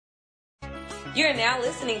You are now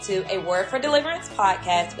listening to a Word for Deliverance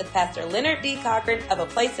podcast with Pastor Leonard D. Cochran of A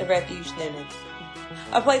Place of Refuge, Newnan.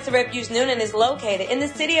 A Place of Refuge, Newnan is located in the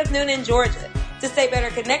city of Newnan, Georgia. To stay better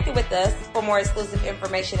connected with us, for more exclusive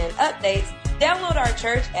information and updates, download our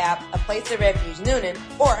church app, A Place of Refuge, Newnan,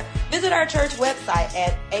 or visit our church website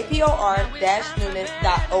at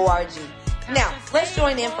apor-newnan.org. Now, let's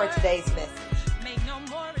join in for today's message.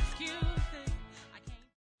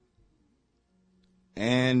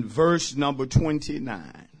 And verse number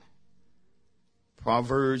 29,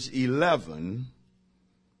 Proverbs 11,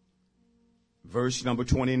 verse number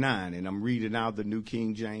 29, and I'm reading out the New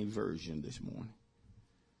King James Version this morning.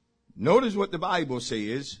 Notice what the Bible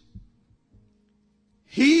says.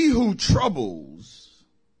 He who troubles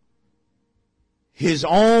his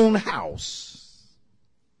own house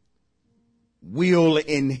will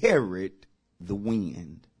inherit the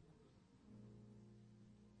wind.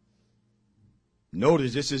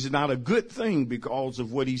 Notice this is not a good thing because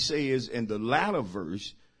of what he says in the latter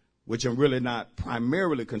verse, which I'm really not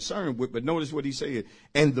primarily concerned with, but notice what he said.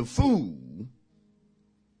 And the fool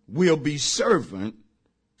will be servant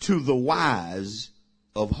to the wise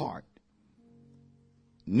of heart.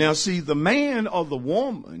 Now see, the man or the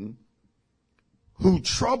woman who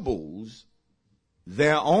troubles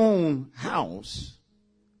their own house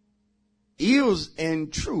is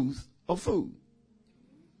in truth a fool.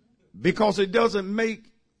 Because it doesn't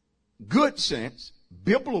make good sense,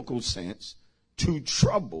 biblical sense, to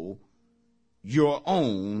trouble your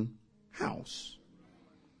own house.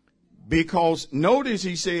 Because notice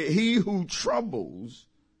he said, he who troubles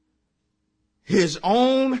his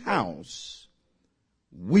own house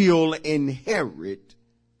will inherit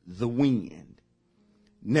the wind.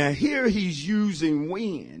 Now here he's using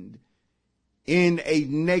wind in a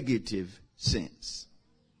negative sense.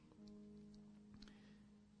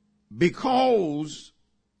 Because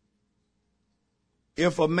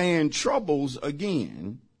if a man troubles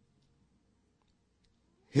again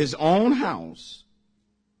his own house,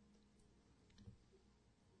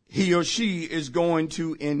 he or she is going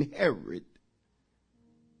to inherit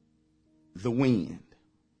the wind.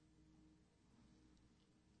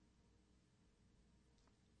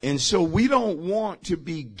 And so we don't want to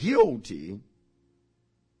be guilty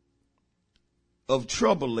of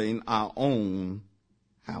troubling our own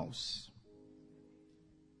house.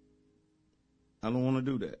 I don't want to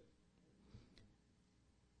do that.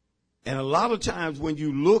 And a lot of times when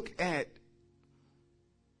you look at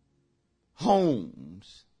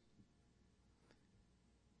homes,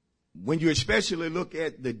 when you especially look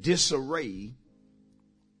at the disarray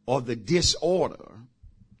or the disorder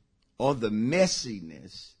or the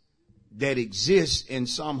messiness that exists in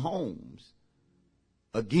some homes,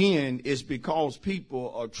 again, it's because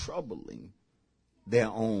people are troubling their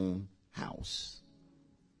own house.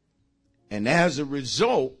 And as a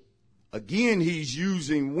result, again, he's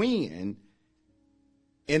using wind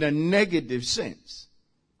in a negative sense.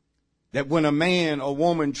 That when a man or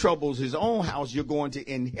woman troubles his own house, you're going to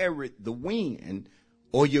inherit the wind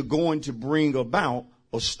or you're going to bring about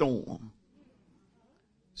a storm.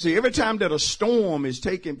 See, every time that a storm is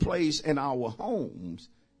taking place in our homes,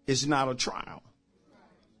 it's not a trial.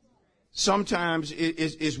 Sometimes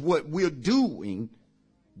it's what we're doing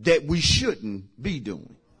that we shouldn't be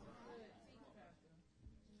doing.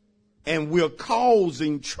 And we're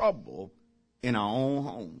causing trouble in our own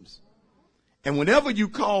homes. And whenever you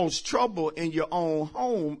cause trouble in your own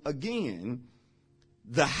home, again,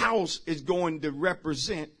 the house is going to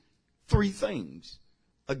represent three things.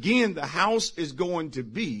 Again, the house is going to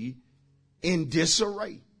be in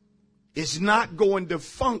disarray. It's not going to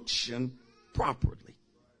function properly.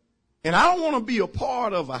 And I don't want to be a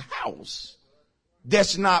part of a house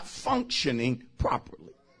that's not functioning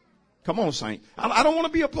properly. Come on, saint. I don't want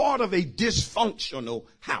to be a part of a dysfunctional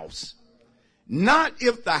house. Not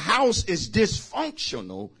if the house is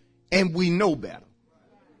dysfunctional and we know better.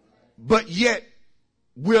 But yet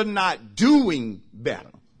we're not doing better.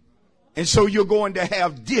 And so you're going to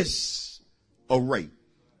have disarray.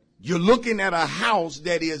 You're looking at a house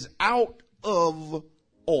that is out of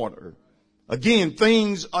order. Again,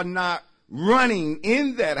 things are not running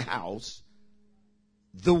in that house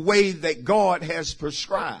the way that God has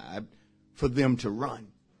prescribed for them to run.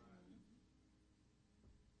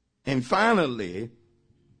 And finally,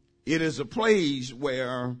 it is a place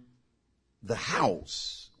where the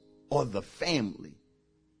house or the family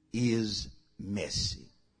is messy.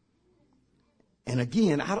 And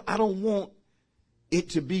again, I don't want it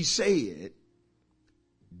to be said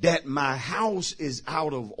that my house is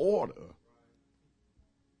out of order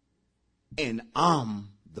and I'm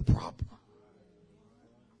the problem.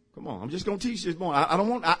 Come on, I'm just going to teach this morning. I don't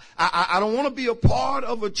want to be a part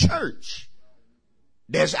of a church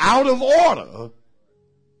that's out of order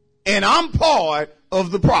and I'm part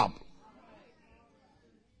of the problem.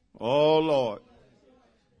 Oh, Lord.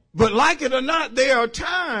 But like it or not, there are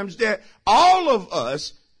times that all of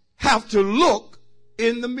us have to look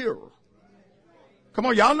in the mirror. Come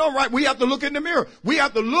on, y'all know, right? We have to look in the mirror. We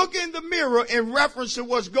have to look in the mirror in reference to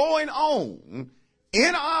what's going on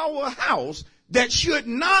in our house that should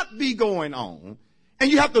not be going on.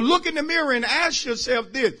 And you have to look in the mirror and ask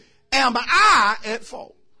yourself this: am I at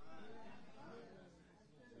fault?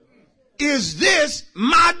 Is this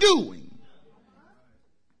my doing?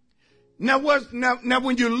 Now,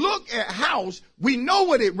 when you look at house, we know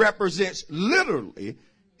what it represents literally.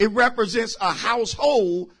 It represents a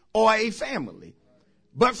household or a family.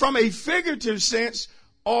 But from a figurative sense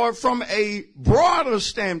or from a broader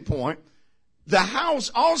standpoint, the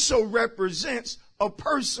house also represents a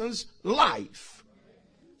person's life.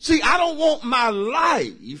 See, I don't want my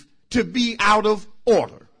life to be out of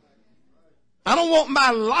order. I don't want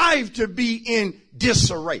my life to be in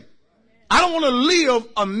disarray. I don't want to live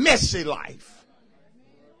a messy life.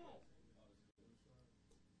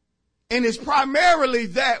 And it's primarily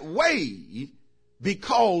that way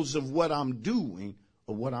because of what I'm doing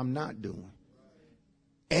or what I'm not doing.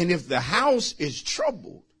 And if the house is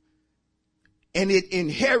troubled and it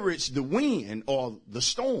inherits the wind or the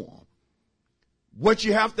storm, what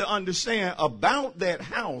you have to understand about that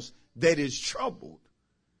house that is troubled,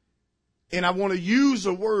 and I want to use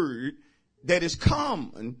a word that is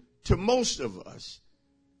common to most of us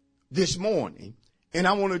this morning, and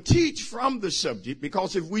I want to teach from the subject,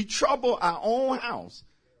 because if we trouble our own house,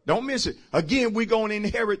 don't miss it. Again, we're going to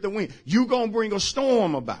inherit the wind. You're going to bring a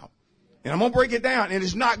storm about. And I'm going to break it down, and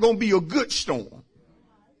it's not going to be a good storm.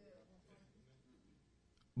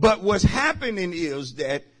 But what's happening is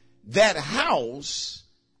that house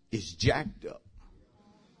is jacked up.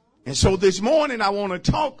 And so this morning I want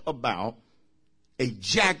to talk about a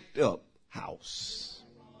jacked up house.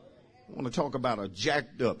 I want to talk about a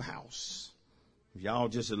jacked up house. If y'all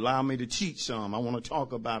just allow me to teach some, I want to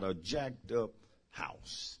talk about a jacked up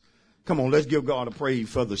house. Come on, let's give God a praise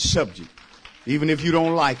for the subject. Even if you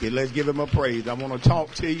don't like it, let's give him a praise. I want to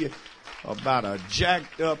talk to you about a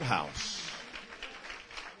jacked up house.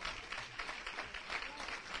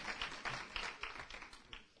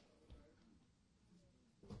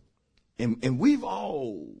 And we've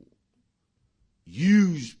all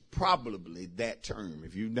used probably that term.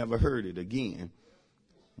 If you've never heard it, again,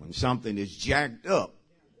 when something is jacked up,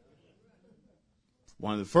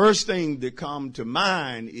 one of the first things that come to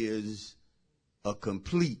mind is a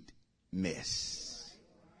complete mess.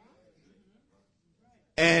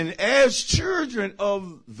 And as children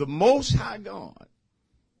of the Most High God,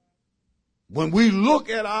 when we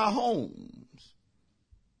look at our homes,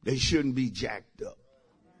 they shouldn't be jacked up.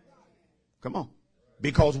 Come on.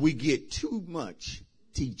 Because we get too much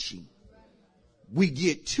teaching. We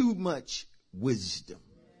get too much wisdom.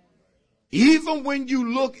 Even when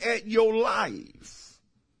you look at your life,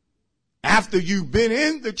 after you've been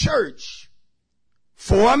in the church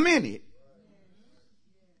for a minute,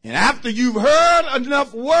 and after you've heard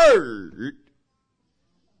enough word,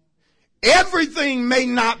 everything may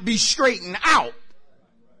not be straightened out.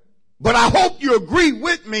 But I hope you agree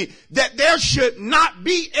with me that there should not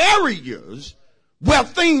be areas where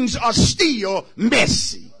things are still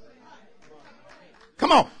messy.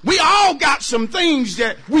 Come on. We all got some things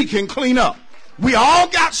that we can clean up. We all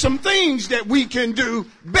got some things that we can do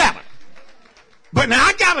better. But now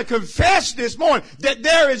I got to confess this morning that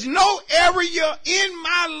there is no area in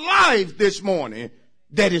my life this morning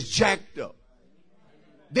that is jacked up.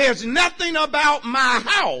 There's nothing about my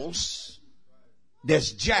house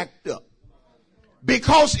that's jacked up.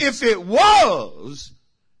 Because if it was,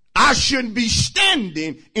 I shouldn't be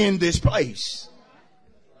standing in this place.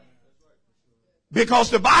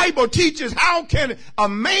 Because the Bible teaches, how can a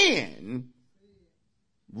man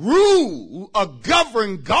rule or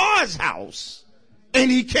govern God's house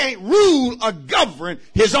and he can't rule or govern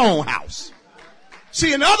his own house?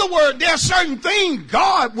 See, in other words, there are certain things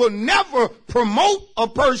God will never promote a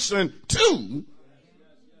person to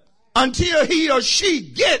until he or she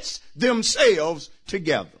gets themselves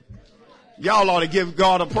together. Y'all ought to give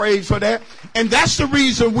God a praise for that. And that's the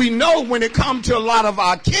reason we know when it comes to a lot of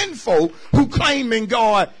our kinfolk who claiming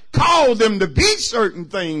God called them to be certain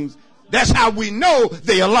things, that's how we know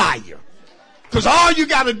they're a liar. Because all you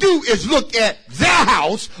got to do is look at their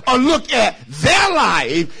house or look at their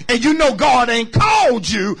life, and you know God ain't called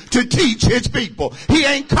you to teach his people. He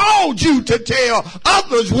ain't called you to tell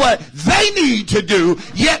others what they need to do.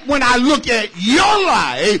 Yet when I look at your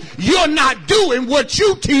life, you're not doing what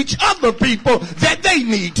you teach other people that they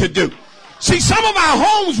need to do. See, some of our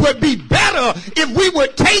homes would be better if we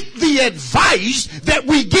would take the advice that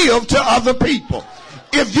we give to other people.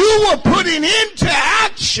 If you were putting into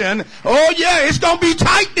action, oh yeah, it's going to be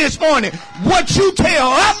tight this morning, what you tell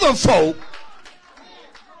other folk,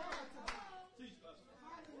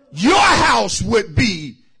 your house would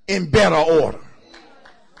be in better order.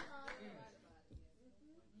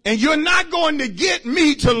 And you're not going to get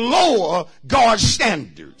me to lower God's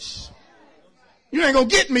standards. You ain't going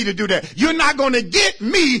to get me to do that. You're not going to get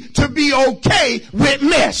me to be okay with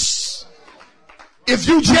mess. If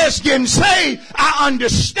you just getting saved, I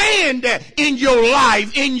understand that in your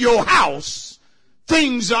life, in your house,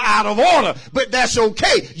 things are out of order, but that's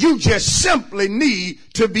okay. You just simply need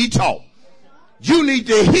to be taught. You need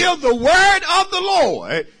to hear the word of the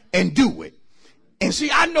Lord and do it. And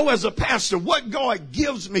see, I know as a pastor what God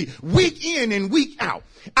gives me week in and week out.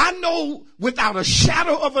 I know without a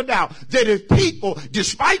shadow of a doubt that if people,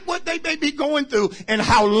 despite what they may be going through and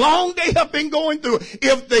how long they have been going through,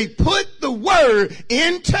 if they put the word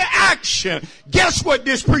into action, guess what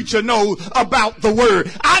this preacher knows about the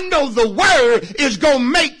word? I know the word is going to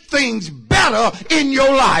make things better in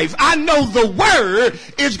your life. I know the word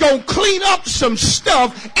is going to clean up some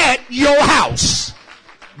stuff at your house.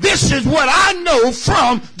 This is what I know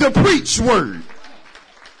from the preached word.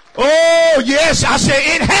 Oh, yes, I said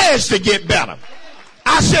it has to get better.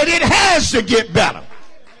 I said it has to get better.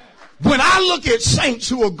 When I look at saints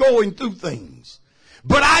who are going through things,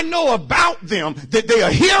 but I know about them that they're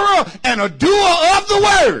a hearer and a doer of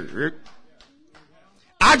the word,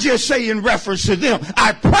 I just say in reference to them,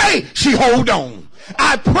 I pray she hold on.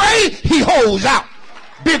 I pray he holds out,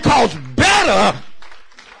 because better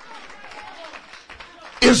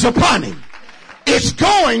is upon him. It's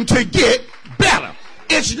going to get better.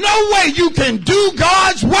 It's no way you can do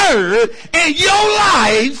God's word in your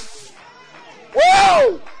life,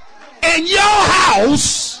 whoa, in your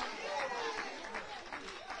house,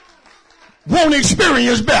 won't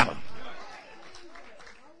experience better.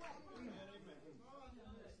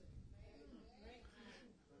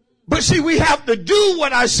 But see, we have to do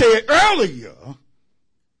what I said earlier,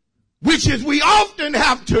 which is we often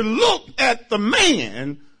have to look at the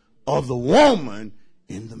man or the woman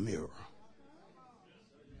in the mirror.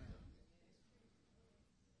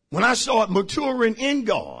 When I started maturing in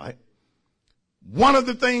God, one of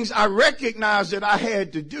the things I recognized that I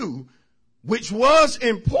had to do, which was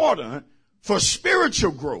important for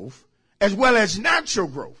spiritual growth as well as natural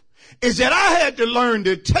growth, is that I had to learn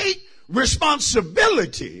to take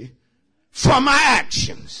responsibility for my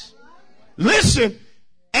actions. Listen,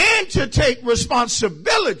 and to take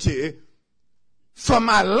responsibility for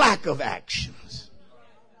my lack of actions.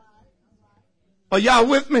 Are y'all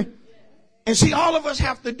with me? And see, all of us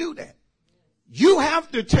have to do that. You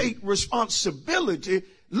have to take responsibility,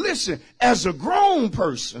 listen, as a grown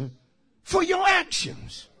person, for your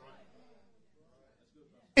actions.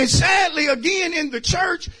 And sadly, again, in the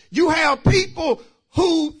church, you have people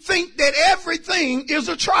who think that everything is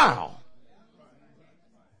a trial.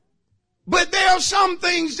 But there are some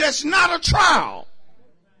things that's not a trial.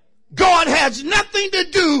 God has nothing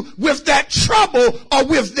to do with that trouble or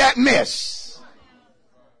with that mess.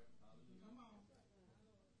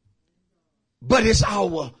 But it's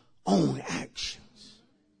our own actions.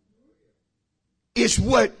 It's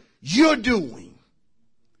what you're doing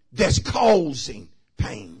that's causing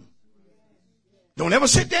pain. Don't ever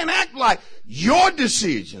sit there and act like your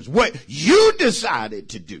decisions, what you decided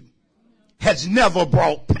to do, has never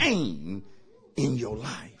brought pain in your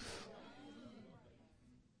life.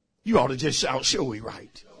 You ought to just shout, "Show we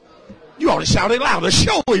right." You ought to shout it louder,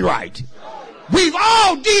 "Show we right." We've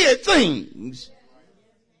all did things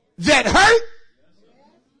that hurt,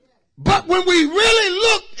 but when we really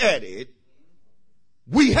looked at it,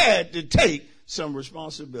 we had to take some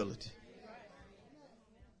responsibility.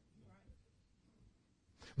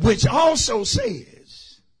 Which also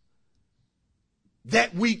says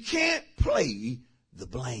that we can't play the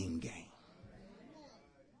blame game.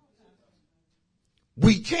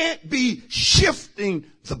 We can't be shifting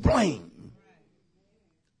the blame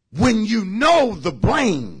when you know the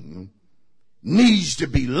blame needs to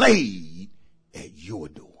be laid at your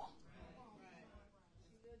door.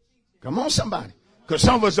 Come on, somebody. Because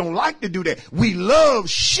some of us don't like to do that. We love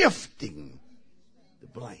shifting the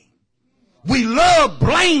blame. We love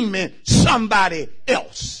blaming somebody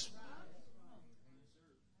else.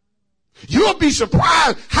 You'll be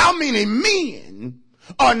surprised how many men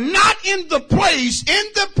are not in the place, in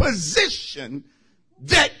the position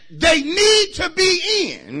that they need to be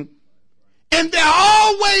in, and they're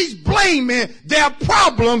always blaming their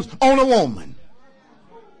problems on a woman.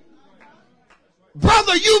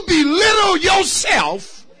 Brother, you belittle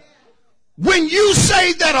yourself when you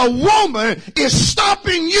say that a woman is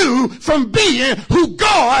stopping you from being who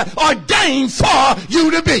God ordained for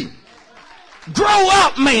you to be. Grow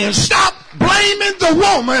up, man. Stop blaming the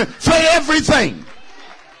woman for everything.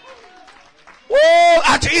 Oh,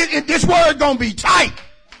 I tell you, this word gonna be tight.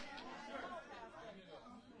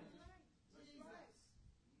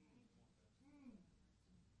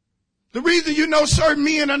 The reason you know certain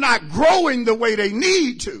men are not growing the way they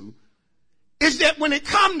need to is that when it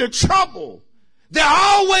comes to trouble, they're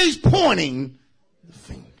always pointing the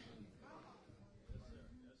finger.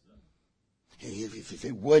 Hey, if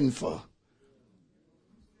it wasn't for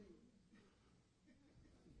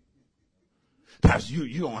Pastor,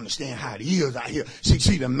 you don't understand how it is out here.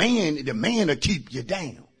 See, the man will keep you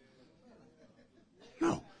down.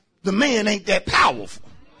 No, the man ain't that powerful.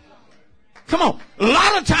 Come on. A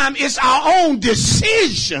lot of time it's our own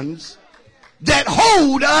decisions that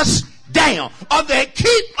hold us down or that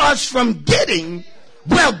keep us from getting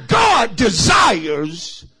where God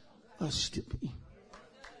desires us to be.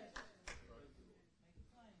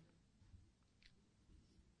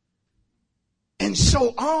 And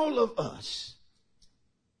so all of us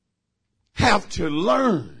have to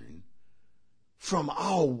learn from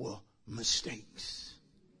our mistakes.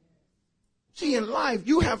 See, in life,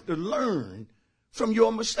 you have to learn from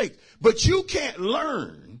your mistakes. But you can't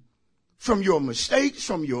learn from your mistakes,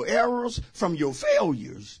 from your errors, from your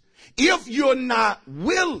failures, if you're not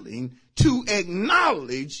willing to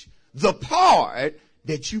acknowledge the part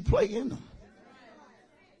that you play in them.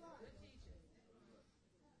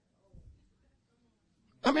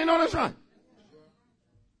 I mean, no, that's right.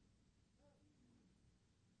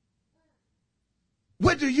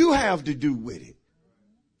 What do you have to do with it,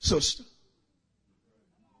 sister?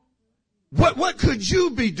 What could you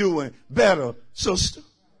be doing better, sister?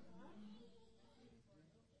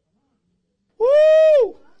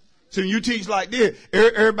 Woo! So when you teach like this,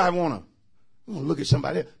 everybody wanna look at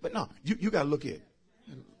somebody else. But no, you gotta look at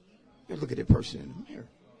that person in the mirror.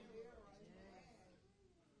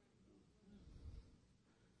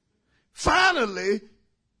 Finally,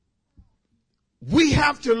 we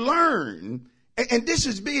have to learn, and this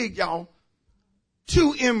is big, y'all,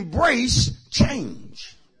 to embrace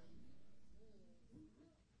change.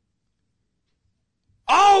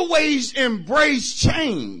 Always embrace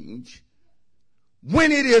change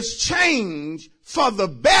when it is change for the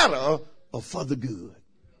better or for the good.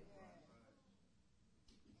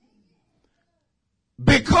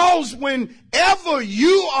 Because whenever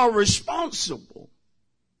you are responsible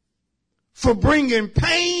for bringing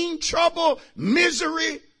pain, trouble,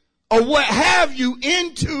 misery, or what have you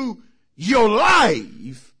into your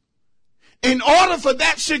life, in order for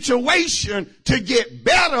that situation to get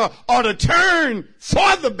better or to turn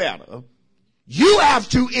for the better, you have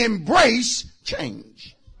to embrace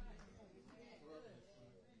change.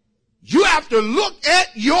 You have to look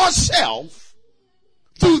at yourself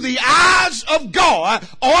through the eyes of God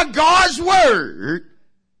or God's word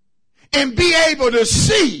and be able to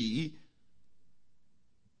see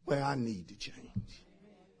where I need to change.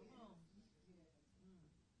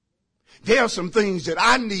 There are some things that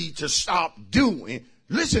I need to stop doing.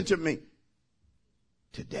 Listen to me.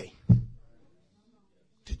 Today.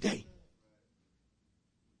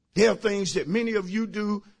 There are things that many of you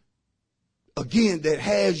do, again, that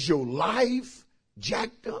has your life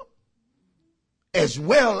jacked up as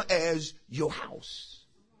well as your house.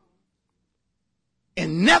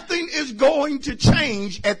 And nothing is going to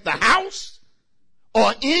change at the house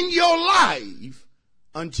or in your life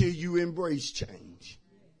until you embrace change.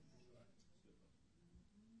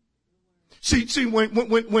 See,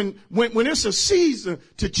 when it's a season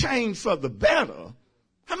to change for the better,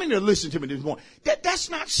 how many are listening to me this morning? That's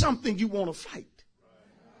not something you want to fight.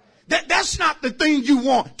 That's not the thing you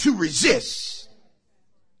want to resist.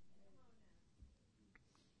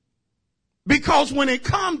 Because when it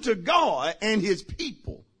comes to God and his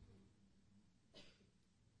people,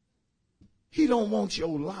 he don't want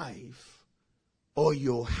your life or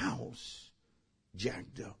your house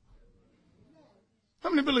jacked up. How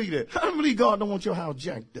many believe that? How many believe God don't want your house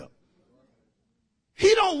jacked up?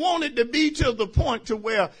 He don't want it to be to the point to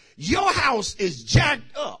where your house is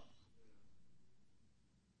jacked up.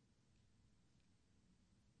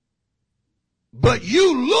 But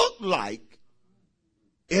you look like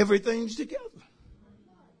everything's together.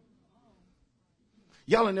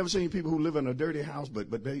 Y'all ain't never seen people who live in a dirty house,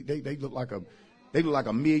 but they look like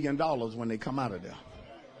 $1 million when they come out of there.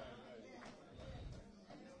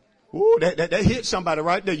 Ooh, that hit somebody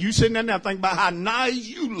right there. You sitting there now thinking about how nice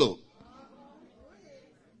you look.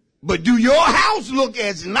 But do your house look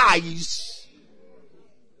as nice?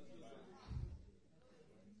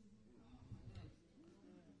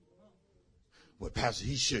 Well, Pastor,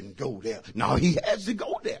 he shouldn't go there. No, he has to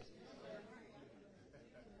go there.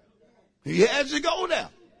 He has to go there.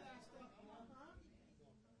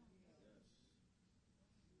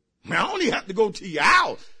 Now, I only have to go to your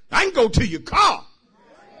house. I can go to your car.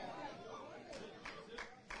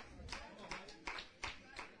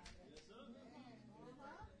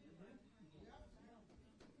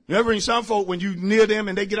 You ever seen some folk when you near them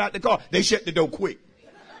and they get out the car, they shut the door quick.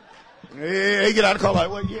 Yeah, they get out the car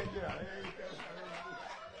like, well, yeah, get out.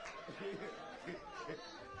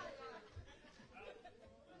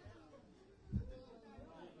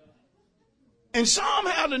 And some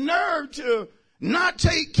have the nerve to not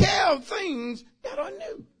take care of things that are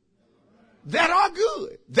new, that are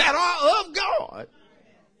good, that are of God.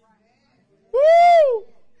 Woo!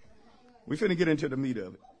 We finna get into the meat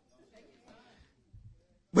of it.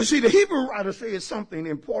 But see, the Hebrew writer says something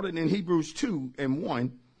important in Hebrews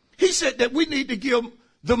 2:1. He said that we need to give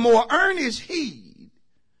the more earnest heed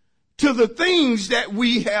to the things that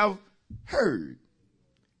we have heard,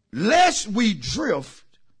 lest we drift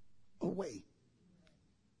away.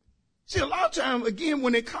 See, a lot of times, again,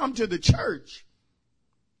 when it comes to the church,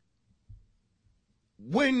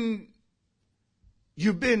 when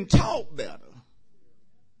you've been taught better,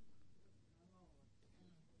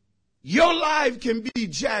 your life can be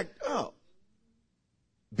jacked up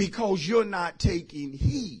because you're not taking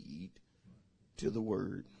heed to the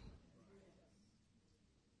word.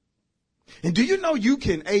 And do you know you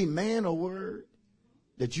can amen a word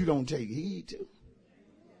that you don't take heed to?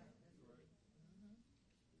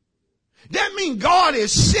 That means God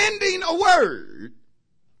is sending a word.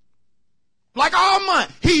 Like all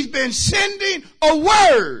month, he's been sending a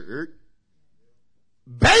word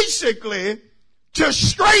basically to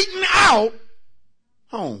straighten out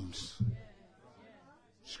homes.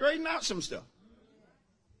 Straighten out some stuff.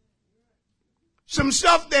 Some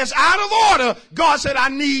stuff that's out of order. God said, I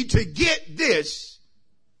need to get this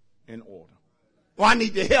in order. Or I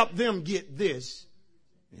need to help them get this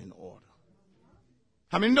in order.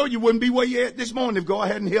 How many know you wouldn't be where you're at this morning if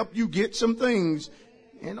God hadn't helped you get some things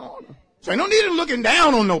in order? So ain't no need in looking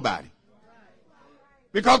down on nobody.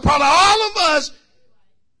 Because probably all of us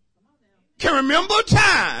can remember a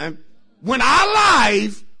time when our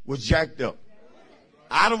life was jacked up.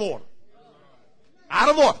 Out of order. Out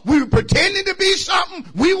of order. We were pretending to be something.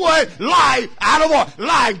 We were life out of order.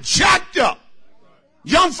 Life jacked up.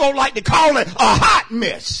 Young folk like to call it a hot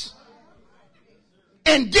mess.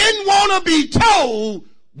 And didn't want to be told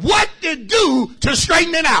what to do to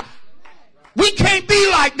straighten it out. We can't be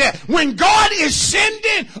like that. When God is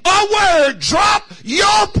sending a word, drop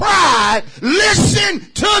your pride, listen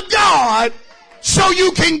to God so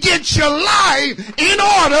you can get your life in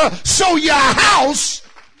order so your house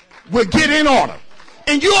will get in order.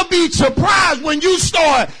 And you'll be surprised when you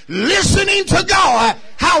start listening to God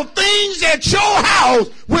how things at your house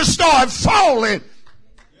will start falling.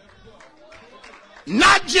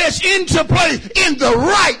 Not just into place, in the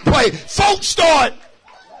right place. Folks start,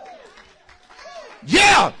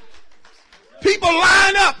 people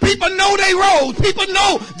line up. People know their roles. People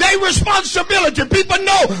know their responsibility. People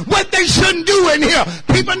know what they shouldn't do in here.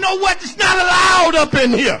 People know what's not allowed up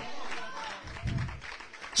in here.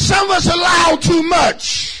 Some of us allow too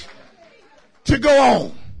much to go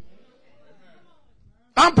on.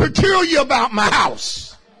 I'm peculiar about my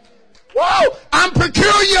house. Whoa, I'm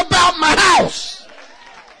peculiar about my house.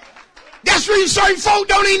 That's the reason certain folk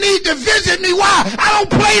don't even need to visit me. Why? I don't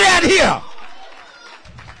play that here.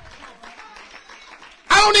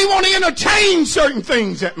 I don't even want to entertain certain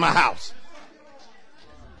things at my house.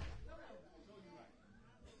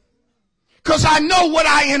 Because I know what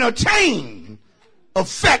I entertain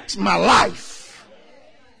affects my life.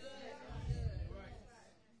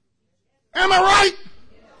 Am I right?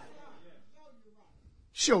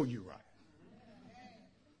 Show you right.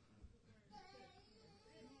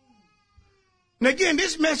 And again,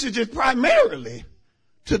 this message is primarily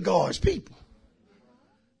to God's people.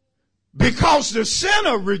 Because the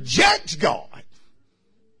sinner rejects God,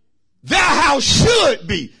 their house should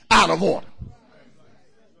be out of order.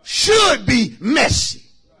 Should be messy.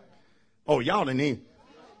 Oh, y'all didn't even.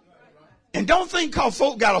 And don't think because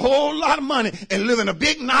folk got a whole lot of money and live in a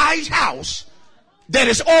big, nice house that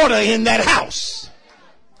is order in that house.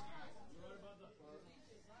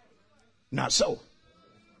 Not so.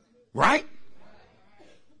 Right?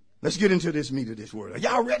 Let's get into this meat of this word. Are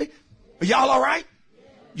y'all ready? Are y'all all right?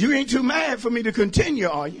 You ain't too mad for me to continue,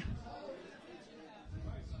 are you?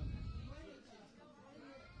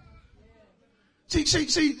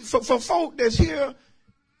 See, for folk that's here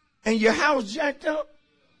and your house jacked up,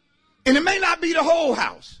 and it may not be the whole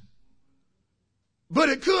house, but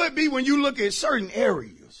it could be when you look at certain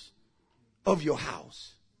areas of your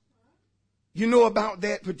house. You know about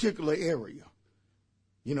that particular area.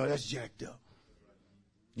 You know, that's jacked up.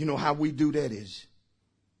 You know how we do that is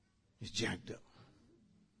it's jacked up.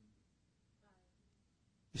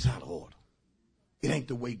 It's out of order. It ain't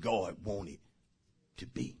the way God wanted to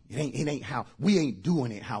be. It ain't how we ain't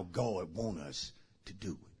doing it how God want us to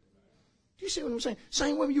do it. You see what I'm saying?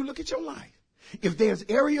 Same way when you look at your life. If there's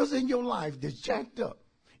areas in your life that's jacked up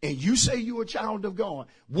and you say you're a child of God,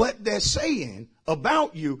 what they're saying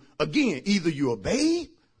about you, again, either you're a babe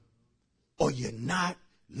or you're not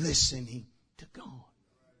listening to God.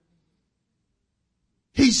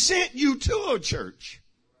 He sent you to a church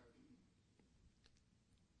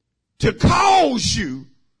to cause you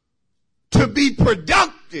to be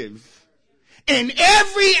productive in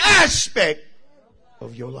every aspect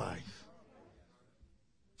of your life.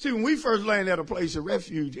 See, when we first landed at a place of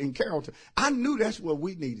refuge in Carrollton, I knew that's where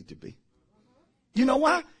we needed to be. You know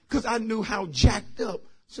why? Because I knew how jacked up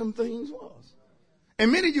some things was.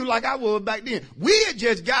 And many of you, like I was back then, we had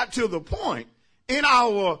just got to the point in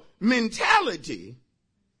our mentality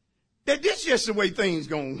that this is just the way things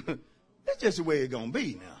that's just the way it's going to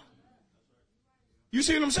be now. You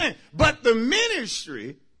see what I'm saying? But the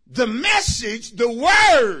ministry, the message, the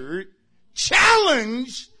word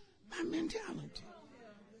challenged my mentality.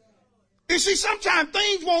 You see, sometimes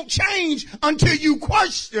things won't change until you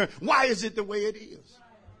question, why is it the way it is?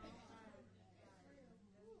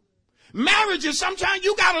 Marriages, sometimes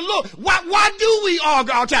you got to look, why do we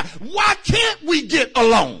argue all the time? Why can't we get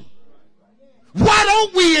along? Why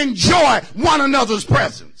don't we enjoy one another's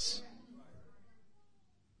presence?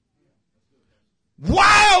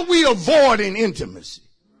 Why are we avoiding intimacy?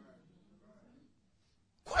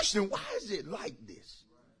 Question, why is it like this?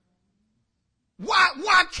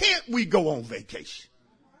 Why can't we go on vacation?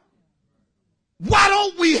 Why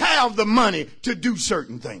don't we have the money to do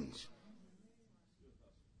certain things?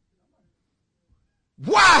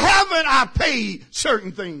 Why haven't I paid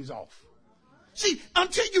certain things off? See,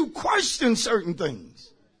 until you question certain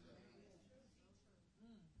things,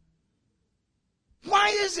 why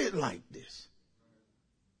is it like this?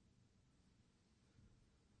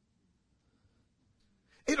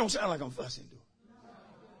 It don't sound like I'm fussing, do it?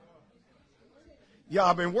 Y'all,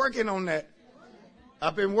 I've been working on that.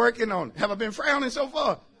 I've been working on it. Have I been frowning so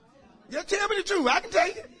far? Yeah, tell me the truth. I can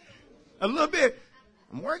take it. A little bit.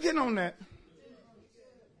 I'm working on that.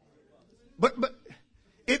 But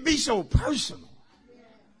it be so personal.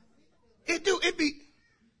 It be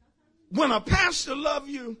when a pastor love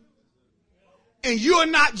you and you're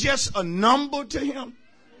not just a number to him.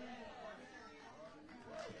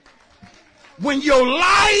 When your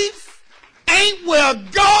life ain't where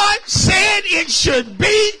God said it should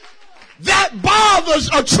be, that bothers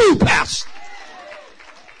a true pastor.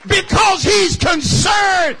 Because he's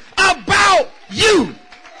concerned about you.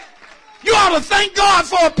 You ought to thank God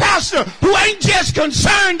for a pastor who ain't just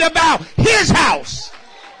concerned about his house,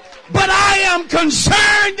 but I am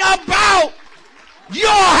concerned about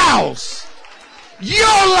your house, your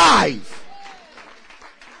life.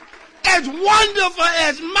 As wonderful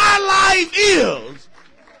as my life is,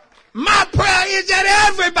 my prayer is that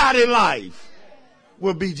everybody's life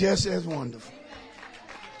will be just as wonderful.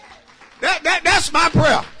 That's my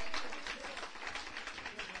prayer.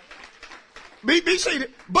 Be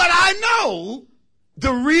seated. But I know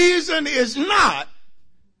the reason is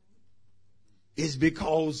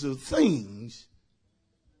because of things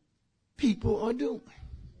people are doing.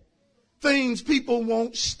 Things people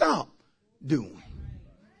won't stop doing.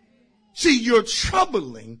 See, you're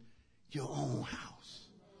troubling your own house.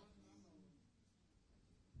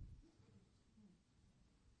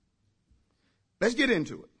 Let's get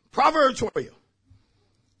into it. Proverbs 12.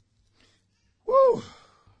 Woo.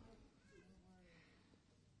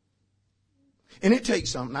 And it takes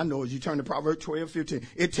something. I know as you turn to Proverbs 12:15,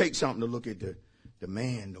 it takes something to look at the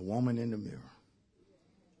man, the woman in the mirror.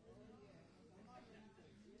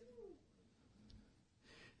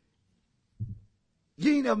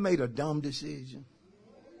 You ain't ever made a dumb decision.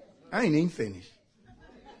 I ain't even finished.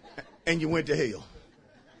 And you went to hell.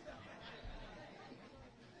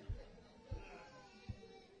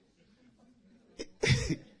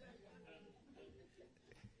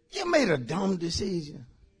 You made a dumb decision.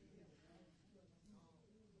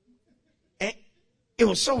 It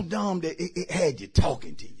was so dumb that it had you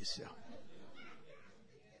talking to yourself.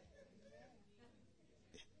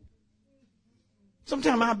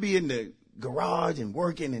 Sometimes I'll be in the garage and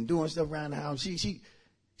working and doing stuff around the house. She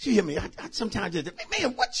hear me. I sometimes just,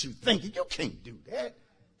 man, what you thinking? You can't do that.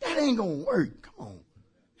 That ain't going to work. Come on.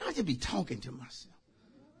 I just be talking to myself.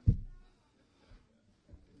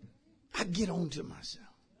 I get on to myself.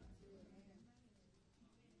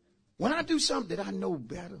 When I do something that I know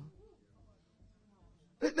better,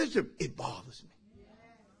 it bothers me.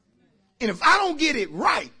 And if I don't get it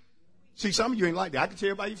right, see, some of you ain't like that. I can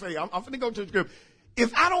tell by your face. I'm finna go to the script.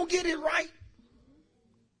 If I don't get it right,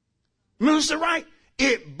 Minister Right,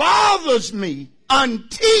 it bothers me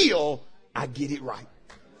until I get it right.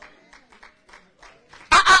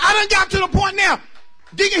 I done got to the point now,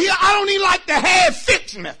 Deacon here, I don't even like to have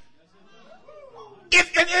fix me.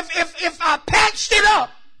 If I patched it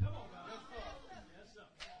up,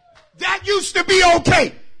 that used to be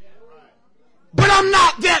okay. But I'm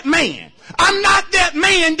not that man. I'm not that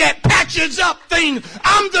man that patches up things.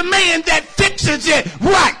 I'm the man that fixes it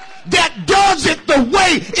right. That does it the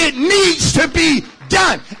way it needs to be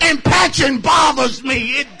done. And patching bothers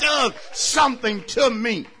me. It does something to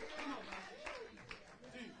me.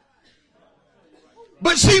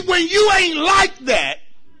 But see, when you ain't like that,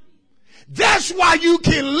 that's why you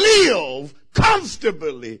can live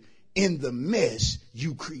comfortably in the mess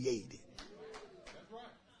you created.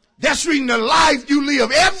 That's reason the life you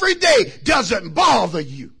live every day doesn't bother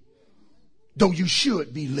you, though you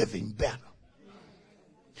should be living better.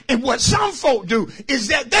 And what some folk do is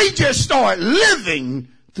that they just start living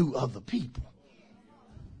through other people.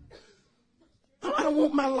 I don't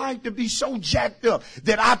want my life to be so jacked up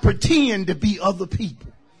that I pretend to be other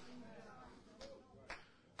people.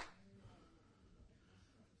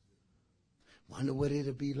 Wonder what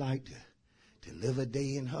it'll be like to live a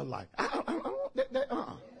day in her life. I don't want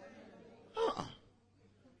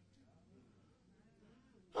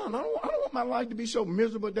I don't want my life to be so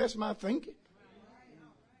miserable. That's my thinking.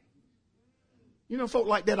 You know, folk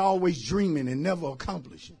like that are always dreaming and never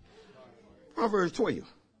accomplishing. Proverbs 12.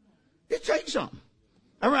 It takes something.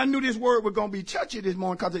 I knew this word was going to be touchy this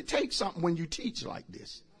morning because it takes something when you teach like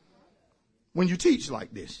this. When you teach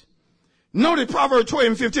like this. Notice Proverbs 12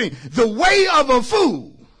 and 15. The way of a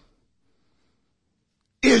fool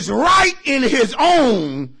is right in his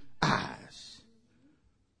own eyes.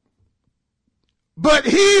 But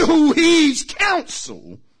he who heeds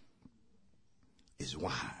counsel is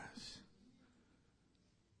wise.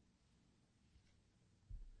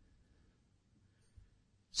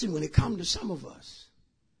 See, when it comes to some of us,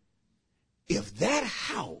 if that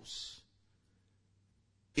house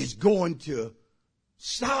is going to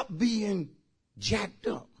stop being jacked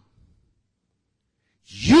up,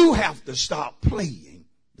 you have to stop playing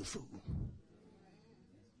the fool.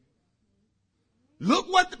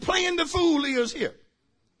 Look what playing the fool is here.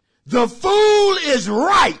 The fool is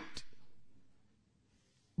right.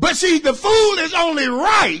 But see, the fool is only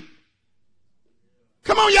right,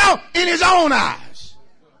 come on y'all, in his own eyes.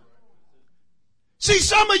 See,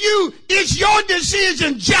 some of you, it's your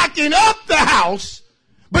decision jacking up the house,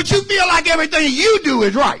 but you feel like everything you do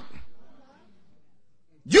is right.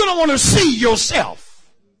 You don't want to see yourself.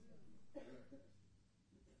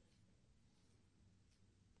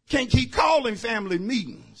 Can't keep calling family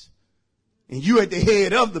meetings, and you at the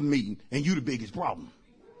head of the meeting, and you the biggest problem.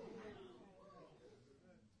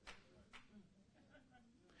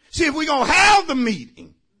 See, if we're going to have the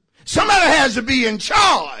meeting, somebody has to be in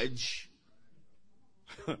charge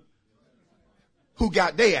who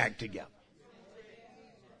got their act together.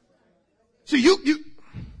 So you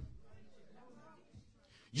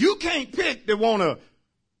can't pick to want to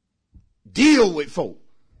deal with folk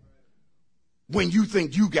when you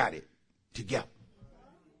think you got it together.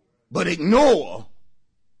 But ignore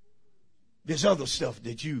this other stuff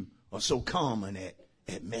that you are so common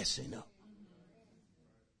at messing up.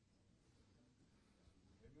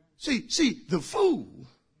 See, the fool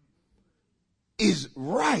is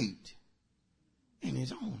right in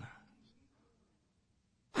his own eyes.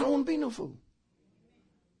 I don't want to be no fool.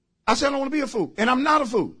 I said I don't want to be a fool, and I'm not a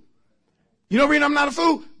fool. You know the reason I'm not a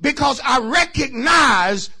fool? Because I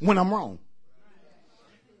recognize when I'm wrong.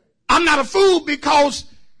 I'm not a fool because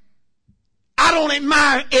I don't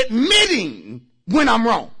mind admitting when I'm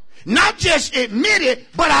wrong. Not just admit it,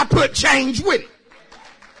 but I put change with it.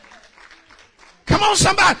 Come on,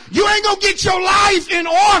 somebody. You ain't going to get your life in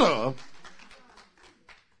order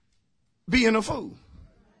being a fool.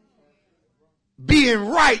 Being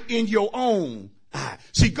right in your own eye.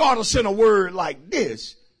 See, God will send a word like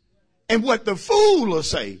this, and what the fool will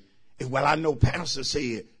say is, well, I know Pastor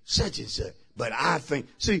said such and such, but I think,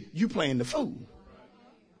 see, you playing the fool.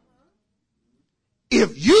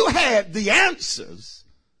 If you had the answers,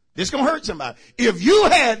 this going to hurt somebody. If you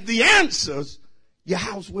had the answers, your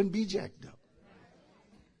house wouldn't be jacked up.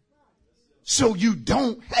 So you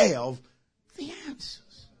don't have the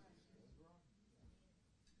answers.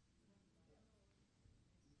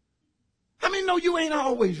 How many know you ain't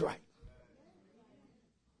always right?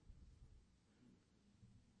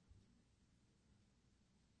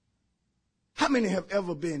 How many have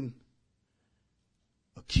ever been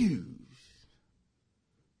accused?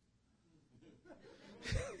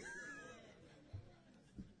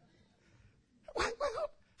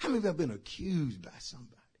 How many have been accused by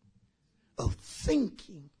somebody of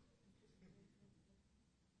thinking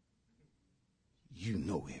you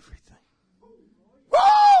know everything?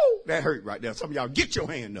 Whoa! That hurt right there. Some of y'all, get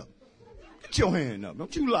your hand up. Get your hand up.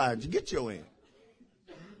 Don't you lie. Get your hand.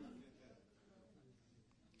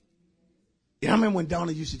 Yeah, I remember when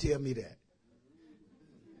Donna used to tell me that.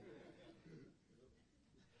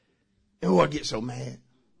 And I get so mad.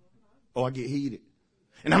 Or I get heated.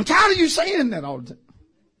 And I'm tired of you saying that all the time.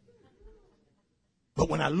 But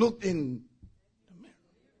when I looked in the mirror,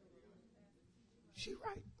 she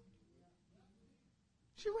right.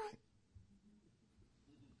 She right.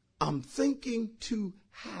 I'm thinking too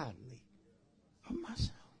highly of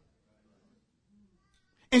myself.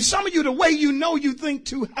 And some of you, the way you know you think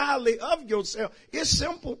too highly of yourself, it's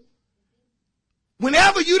simple.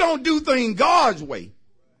 Whenever you don't do things God's way,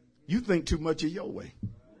 you think too much of your way.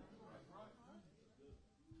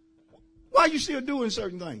 Why are you still doing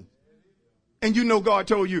certain things? And you know God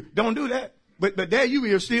told you, don't do that. But there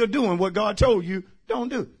you are still doing what God told you, don't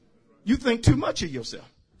do. You think too much of yourself.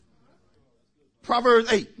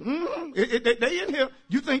 Proverbs 8. They in here.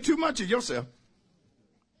 You think too much of yourself.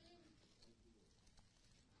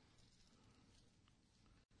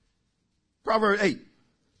 Proverbs 8.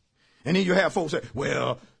 And then you have folks say,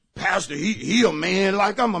 well, Pastor, he a man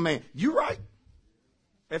like I'm a man. You right.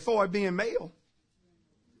 As far as being male.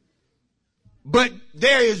 But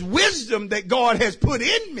there is wisdom that God has put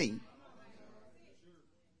in me.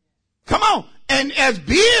 Come on. And as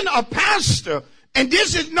being a pastor, and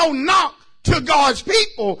this is no knock to God's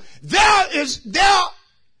people, there's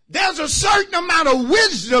a certain amount of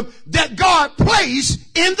wisdom that God placed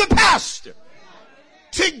in the pastor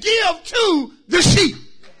to give to the sheep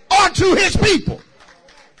or to his people.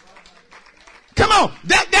 Come on.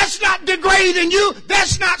 That's not degrading you.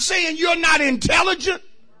 That's not saying you're not intelligent.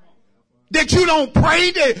 That you don't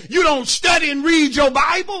pray, that you don't study and read your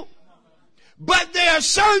Bible. But there are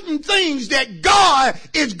certain things that God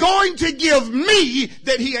is going to give me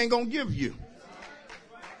that he ain't going to give you.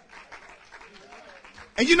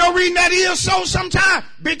 And you know, reading that is so sometimes,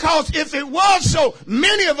 because if it was so,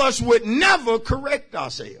 many of us would never correct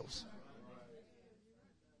ourselves.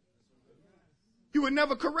 You would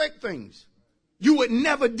never correct things. You would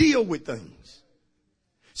never deal with things.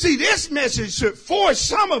 See, this message should force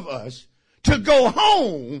some of us to go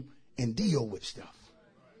home and deal with stuff.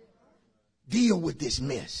 Deal with this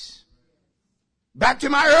mess. Back to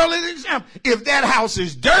my earlier example. If that house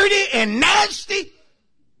is dirty and nasty,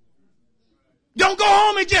 don't go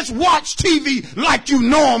home and just watch TV like you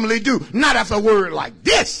normally do. Not after a word like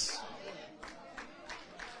this.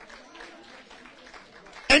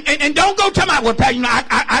 And don't go tell me, well, Pat, you know,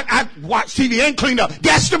 I watch TV and clean up.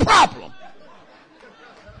 That's the problem.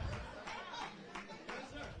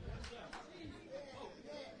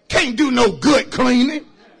 Can't do no good cleaning.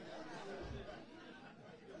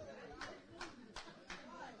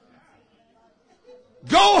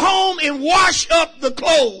 Go home and wash up the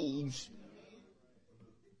clothes.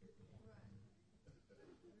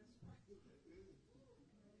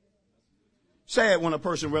 Sad when a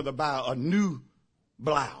person rather buy a new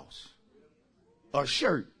blouse or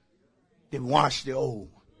shirt than wash the old.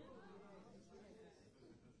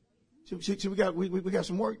 See, we got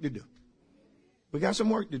some work to do. We got some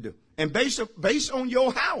work to do. And based on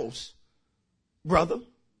your house, brother,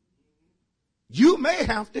 you may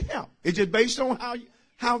have to help. It's just based on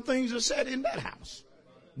how things are set in that house.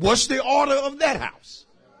 What's the order of that house?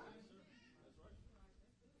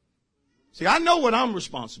 See, I know what I'm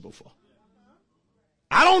responsible for.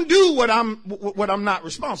 I don't do what I'm not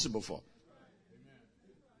responsible for.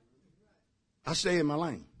 I stay in my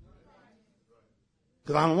lane.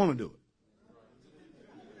 Because I don't want to do it.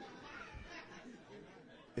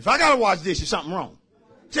 If I got to wash dishes, something wrong.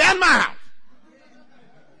 See, that's my house.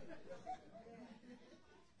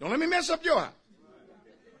 Don't let me mess up your house.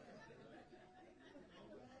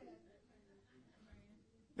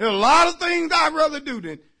 There are a lot of things I'd rather do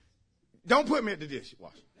than, don't put me at the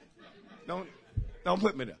dishwasher. Don't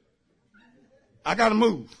put me there. I got to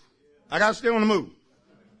move. I got to stay on the move.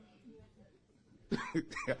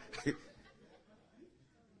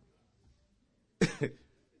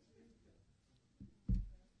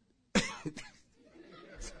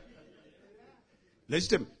 Listen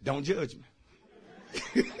to me. Don't judge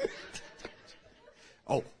me.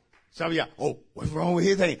 Oh, some of y'all, what's wrong with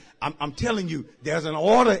his thing? I'm telling you, there's an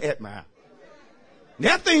order at my house.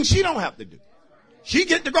 That thing she don't have to do. She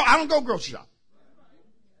get to go. I don't go grocery shop.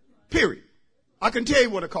 Period. I can tell you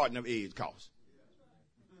what a carton of eggs costs.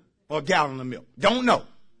 Or a gallon of milk. Don't know.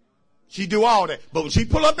 She do all that. But when she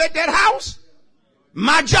pull up at that house,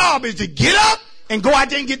 my job is to get up and go out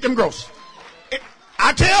there and get them groceries.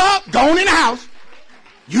 I tell her, go on in the house.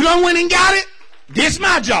 You done went and got it. This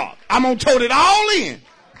my job. I'm going to tote it all in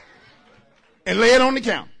and lay it on the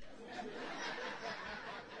counter.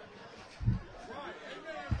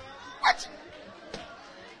 What?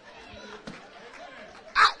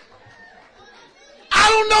 I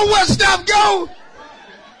don't know what stuff goes.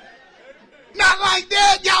 Not like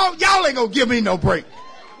that. Y'all ain't going to give me no break.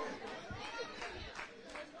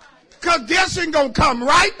 Because this ain't going to come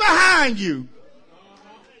right behind you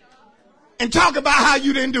and talk about how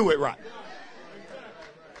you didn't do it right.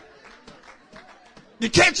 The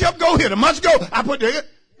ketchup go here. The must go. I put the.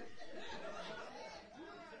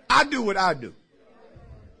 I do what I do.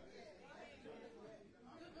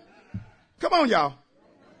 Come on, y'all.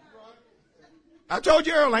 I told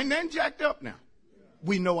you earlier, ain't nothing jacked up now.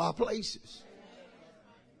 We know our places.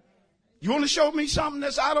 You want to show me something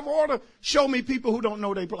that's out of order? Show me people who don't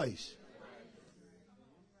know their place.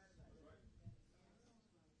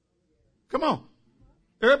 Come on.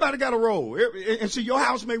 Everybody got a role. And so your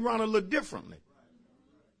house may run a little differently.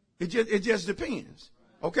 It just depends.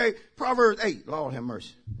 Okay? Proverbs 8. Lord have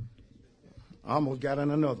mercy. I almost got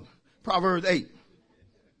in another. Proverbs 8.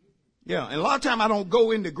 Yeah, and a lot of time I don't go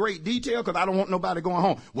into great detail because I don't want nobody going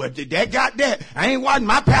home. Well, that got that. I ain't watching.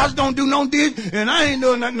 My pals don't do no this, and I ain't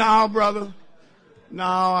doing nothing. No, brother. No,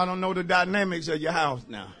 I don't know the dynamics of your house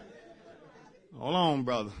now. Hold on,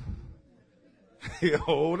 brother.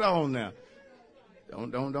 Hold on now.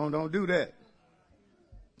 Don't do that.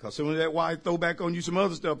 Because soon as that wife throw back on you some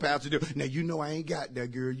other stuff, Pastor do. Now, you know I ain't got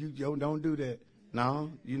that, girl. You don't do that.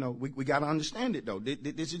 No, you know, we got to understand it, though.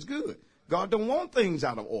 This is good. God don't want things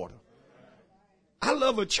out of order. I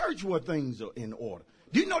love a church where things are in order.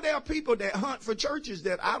 Do you know there are people that hunt for churches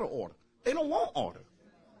that are out of order? They don't want order.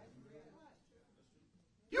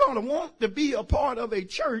 You ought to want to be a part of a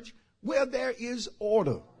church where there is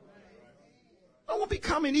order. I won't be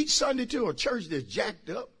coming each Sunday to a church that's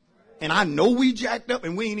jacked up. And I know we jacked up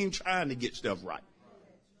and we ain't even trying to get stuff right.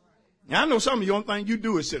 Now, I know some of you, only thing you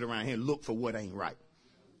do is sit around here and look for what ain't right.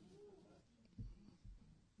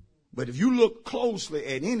 But if you look closely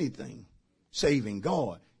at anything, saving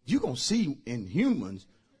God, you're going to see in humans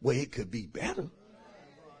where it could be better.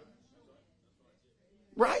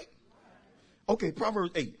 Right? Okay,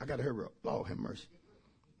 Proverbs 8. I got to hurry up. Lord have mercy.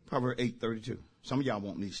 Proverbs 8:32. Some of y'all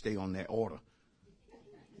want me to stay on that order.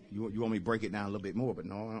 You want me to break it down a little bit more, but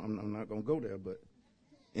no, I'm not going to go there.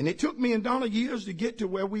 And it took me and Donna years to get to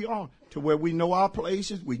where we are, to where we know our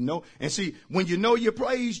places. We know. And see, when you know your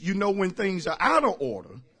place, you know when things are out of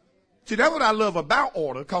order. See, that's what I love about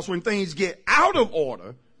order, because when things get out of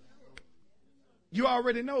order, you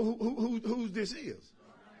already know who this is.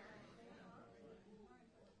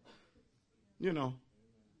 You know.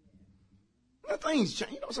 Well, things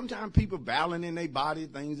change. You know, sometimes people battling in their body,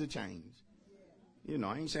 things have changed. You know,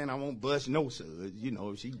 I ain't saying I won't bust no suds. You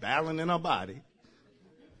know, she's battling in her body.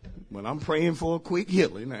 But I'm praying for a quick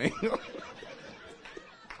healing.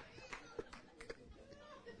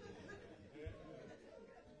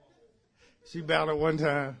 She battled one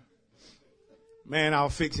time. Man, I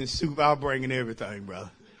was fixing soup. I was bringing everything,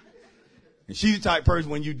 brother. And she's the type of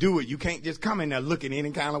person, when you do it, you can't just come in there looking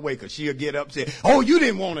any kind of way, because she'll get upset. Oh, you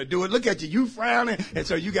didn't want to do it. Look at you. You frowning. And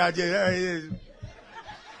so you got just...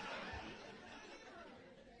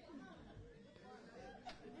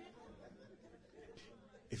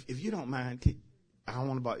 If you don't mind, I don't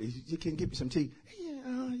want to buy. You can give me some tea.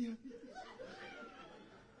 Yeah.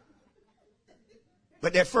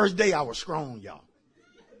 But that first day I was strong, y'all.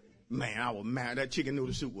 Man, I was mad. That chicken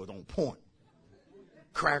noodle soup was on point.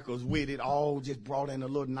 Crackers with it, all just brought in a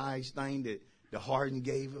little nice thing that the Harden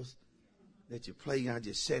gave us. That you play, and I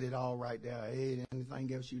just set it all right there. Hey,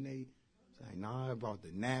 anything else you need? It's like, I brought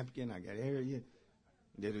the napkin. I got everything.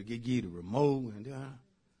 They'll give you the remote. And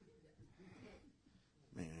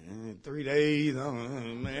man, 3 days,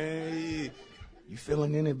 man, you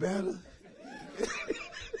feeling any better?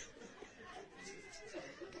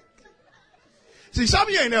 See, some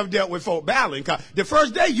of you ain't never dealt with folk battling, 'cause the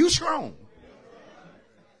first day you strong.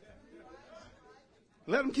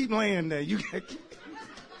 Let them keep laying there. You got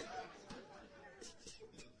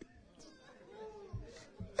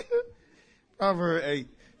Proverbs 8.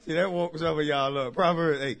 See, that woke some of y'all up.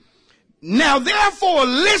 Proverbs 8. Now therefore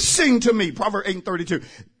listen to me. Proverbs 8:32.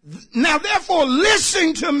 Now therefore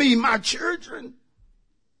listen to me, my children.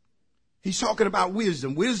 He's talking about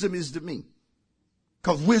wisdom. Wisdom is to me.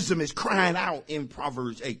 Because wisdom is crying out in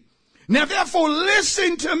Proverbs 8. Now therefore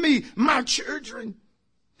listen to me, my children.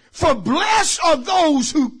 For blessed are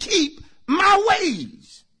those who keep my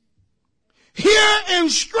ways. Hear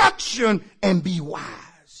instruction and be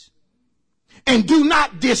wise. And do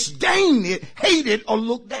not disdain it, hate it, or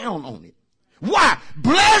look down on it. Why?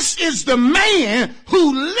 Blessed is the man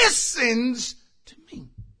who listens to me.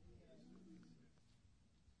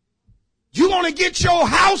 You want to get your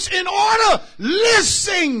house in order?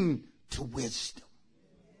 Listen to wisdom.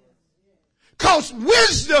 Because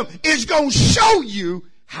wisdom is going to show you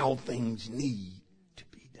how things need to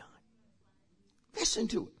be done. Listen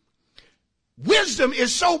to it. Wisdom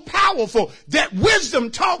is so powerful that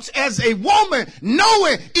wisdom talks as a woman,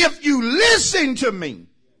 knowing if you listen to me,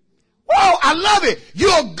 oh, I love it,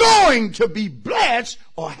 you're going to be blessed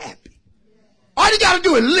or happy. All you got to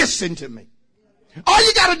do is listen to me. All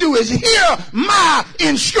you got to do is hear my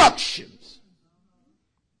instructions.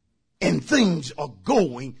 And things are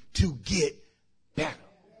going to get better.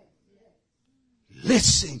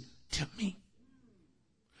 Listen to me.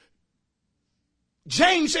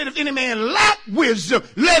 James said, if any man lack wisdom,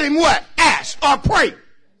 let him what? Ask or pray.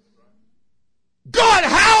 God,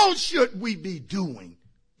 how should we be doing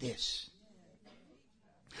this?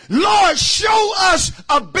 Lord, show us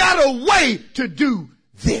a better way to do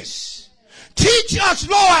this. Teach us,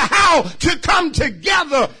 Lord, how to come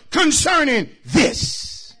together concerning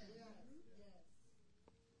this.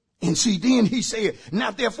 And see, then he said,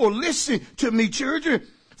 now therefore listen to me, children,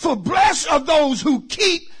 for blessed are those who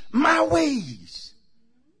keep my ways.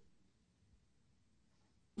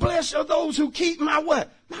 Blessed are those who keep my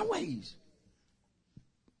what? My ways.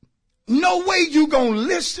 No way you gonna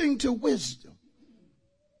listen to wisdom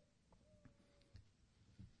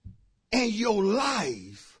and your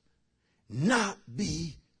life not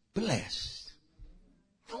be blessed.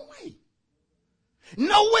 No way.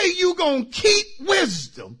 No way you gonna keep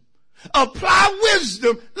wisdom, apply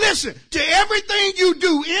wisdom, listen, to everything you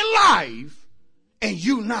do in life and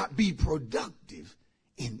you not be productive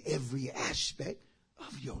in every aspect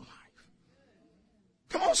of your life.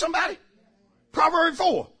 Come on, somebody. Proverbs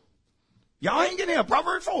 4. Y'all ain't getting here.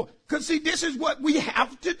 Proverbs 4. Because see, this is what we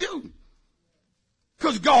have to do.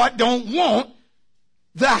 Because God don't want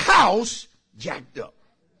the house jacked up.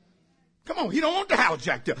 Come on, he don't want the house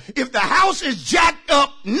jacked up. If the house is jacked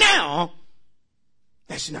up now,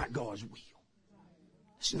 that's not God's will.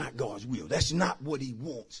 That's not God's will. That's not what he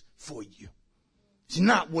wants for you. It's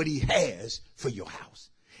not what he has for your house.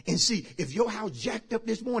 And see, if your house jacked up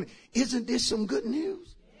this morning, isn't this some good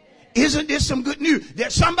news? Isn't this some good news?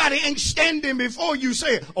 That somebody ain't standing before you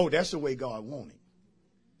saying, oh, that's the way God wanted.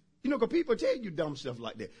 You know, because people tell you dumb stuff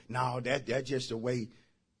like that. No, that's just the way,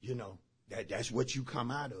 you know, that's what you come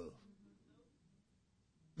out of.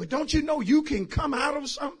 But don't you know you can come out of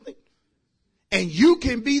something and you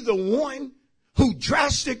can be the one who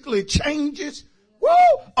drastically changes,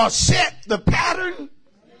 or set the pattern?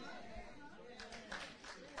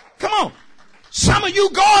 Come on. Some of you,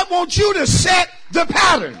 God wants you to set the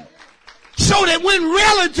pattern so that when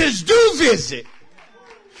relatives do visit,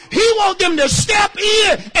 he wants them to step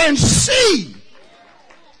in and see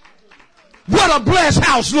what a blessed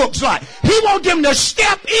house looks like. He wants them to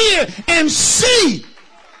step in and see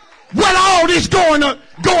what all this going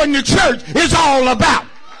to church is all about.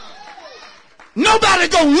 Nobody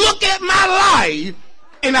gonna look at my life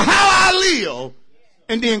and how I live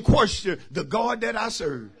and then question the God that I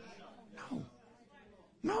serve.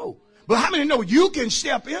 No. But how many know you can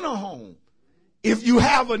step in a home if you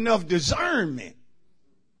have enough discernment?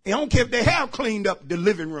 I don't care if they have cleaned up the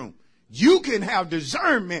living room. You can have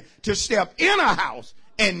discernment to step in a house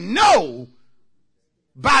and know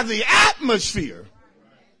by the atmosphere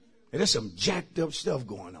that there's some jacked up stuff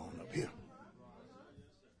going on up here.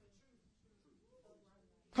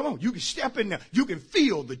 Come on, you can step in there. You can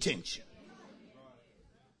feel the tension.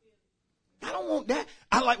 I don't want that.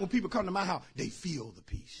 I like when people come to my house, they feel the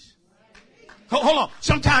peace. Hold on.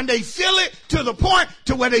 Sometimes they feel it to the point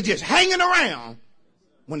to where they just hanging around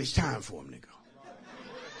when it's time for them to go.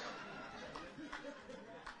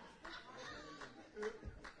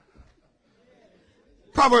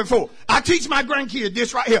 Proverbs 4. I teach my grandkids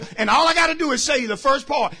this right here. And all I got to do is say the first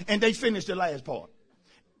part and they finish the last part.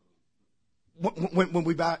 When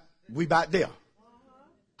we about there.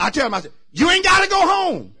 I tell them, I say, you ain't got to go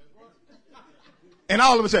home. And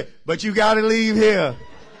all of them say, but you got to leave here.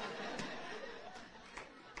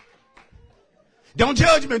 Don't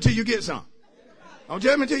judge me until you get some. Don't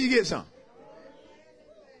judge me until you get some.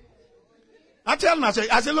 I tell them, I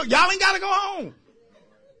say, look, y'all ain't got to go home.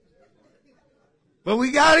 But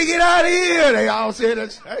we got to get out of here. They all said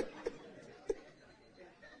that.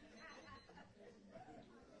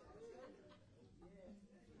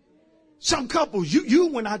 Some couples, you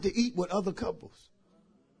went out to eat with other couples.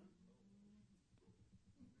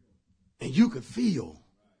 And you could feel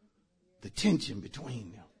the tension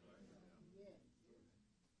between them.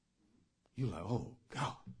 You're like, oh,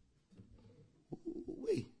 God.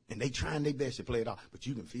 Ooh-wee. And they trying their best to play it off. But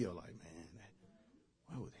you can feel like, man,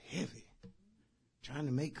 that was heavy. Trying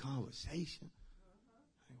to make conversation.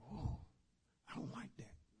 Like, whoa, I don't like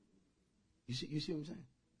that. You see what I'm saying?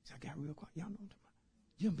 So I got real quiet. Y'all know what I'm talking about.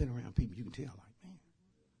 You haven't been around people, you can tell, like, man.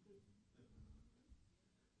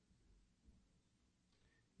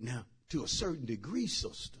 Now, to a certain degree,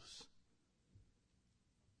 sisters,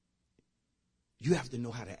 you have to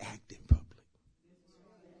know how to act in public.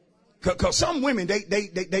 Because some women,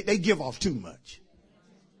 they give off too much.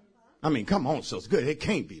 I mean, come on, sisters, good. It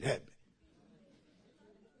can't be that bad.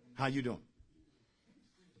 How you doing?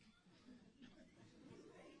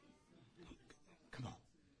 Come on.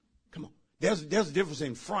 There's a difference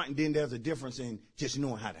in front, and then there's a difference in just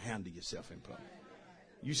knowing how to handle yourself in public.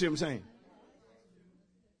 You see what I'm saying?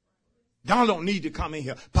 Y'all don't need to come in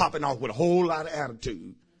here popping off with a whole lot of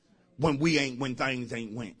attitude when things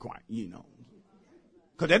ain't went quite, you know.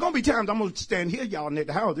 Because there going to be times I'm going to stand here, y'all, at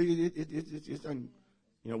the house. We done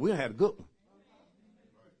had a good one.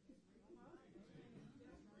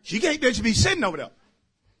 She can't just be sitting over there.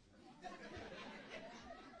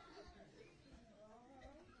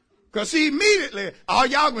 Because see, immediately, all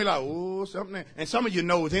y'all going to be like, oh, something. And some of you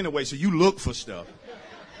knows anyway, so you look for stuff.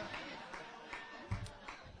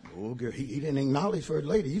 Oh, girl, he didn't acknowledge First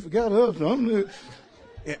Lady. He forgot us.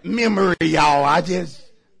 Memory, y'all.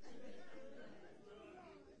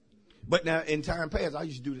 But now, in time past, I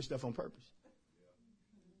used to do this stuff on purpose.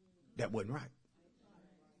 That wasn't right.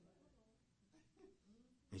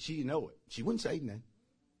 And she know it. She wouldn't say nothing.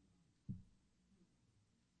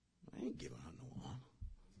 I ain't giving her no honor.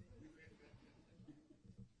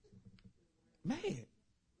 Man,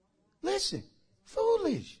 listen,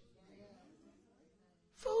 foolish.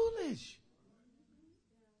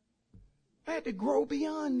 I had to grow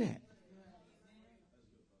beyond that.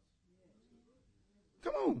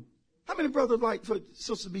 Come on. How many brothers like for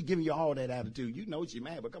sisters to be giving you all that attitude? You know she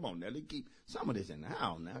mad, but come on, Nelly, keep some of this in the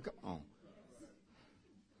house now. Come on.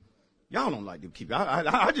 Y'all don't like to keep it.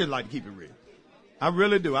 I just like to keep it real. I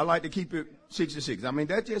really do. I like to keep it 66. I mean,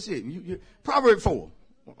 that's just it. Proverbs 4.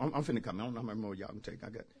 I'm finna come. I don't know how many more y'all can take. I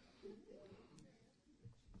got.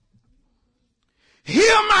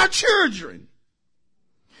 Hear my children,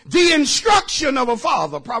 the instruction of a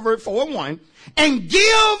father, Proverbs 4:1, and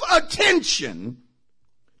give attention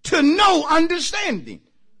to know understanding.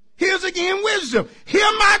 Here's again wisdom. Hear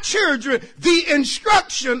my children, the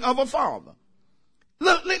instruction of a father.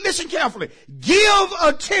 Look, listen carefully. Give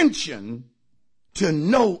attention to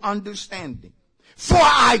know understanding. For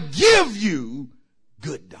I give you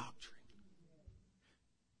good doctrine.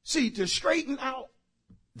 See, to straighten out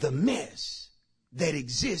the mess that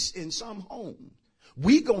exists in some homes,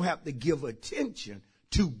 we gonna have to give attention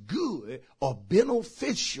to good or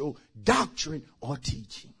beneficial doctrine or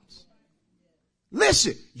teachings.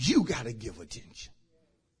 Listen, you gotta give attention.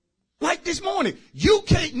 Like this morning, you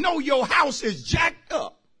can't know your house is jacked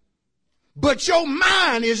up, but your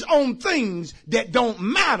mind is on things that don't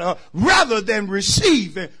matter rather than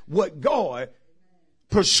receiving what God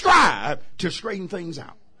prescribed to straighten things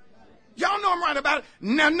out. Y'all know I'm right about it.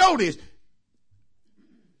 Now notice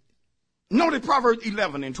Proverbs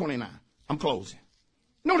 11 and 29. I'm closing.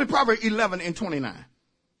 Notice Proverbs 11 and 29.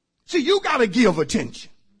 See, you got to give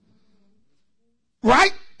attention.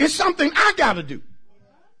 Right? It's something I got to do.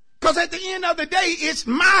 Because at the end of the day, it's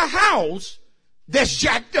my house that's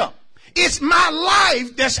jacked up. It's my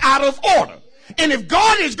life that's out of order. And if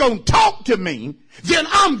God is going to talk to me, then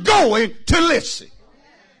I'm going to listen.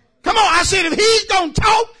 Come on, I said if he's going to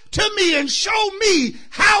talk to me and show me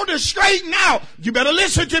how to straighten out, you better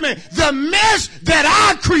listen to me, the mess that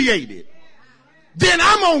I created, then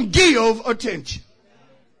I'm going to give attention.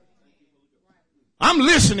 I'm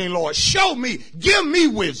listening, Lord. Show me, give me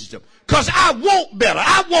wisdom. Because I want better.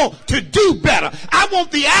 I want to do better. I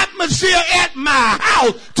want the atmosphere at my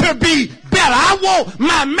house to be better. I want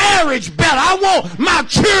my marriage better. I want my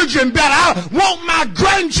children better. I want my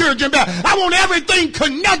grandchildren better. I want everything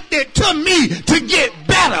connected to me to get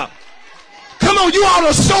better. Come on, you ought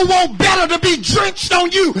to so want better to be drenched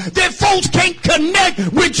on you that folks can't connect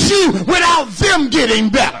with you without them getting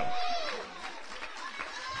better.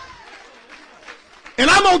 And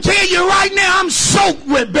I'm going to tell you right now, I'm soaked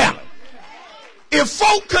with better. If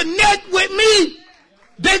folk connect with me,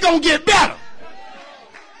 they're going to get better.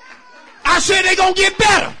 I said they're going to get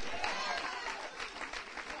better.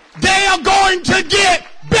 They are going to get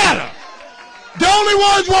better. The only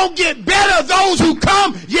ones won't get better are those who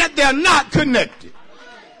come, yet they're not connected.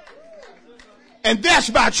 And that's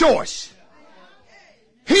by choice.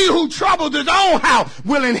 He who troubles his own house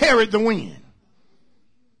will inherit the wind.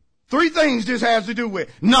 3 things this has to do with.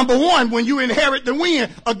 Number 1, when you inherit the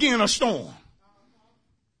wind, again, a storm.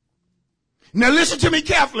 Now listen to me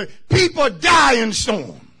carefully. People die in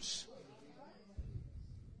storms.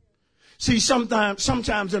 See,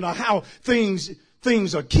 sometimes in a house,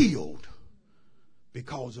 things are killed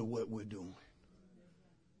because of what we're doing.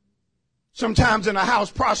 Sometimes in a house,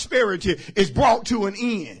 prosperity is brought to an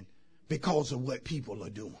end because of what people are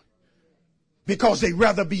doing. Because they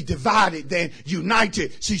rather be divided than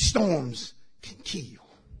united. See, storms can kill.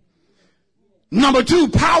 Number 2,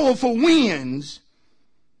 powerful winds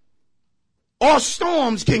or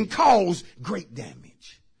storms can cause great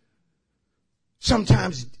damage.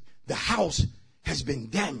 Sometimes the house has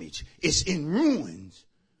been damaged. It's in ruins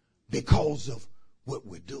because of what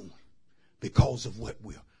we're doing, because of what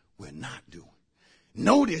we're not doing.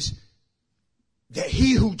 Notice that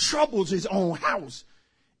he who troubles his own house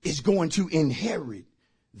is going to inherit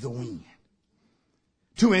the wind.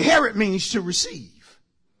 To inherit means to receive.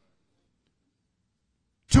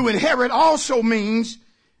 To inherit also means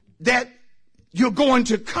that you're going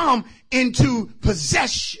to come into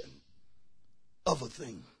possession of a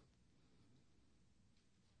thing.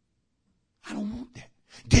 I don't want that.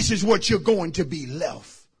 This is what you're going to be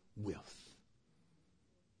left with.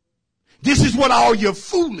 This is what all your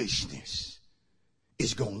foolishness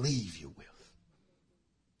is going to leave you with.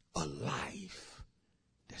 A life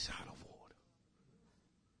that's out of order.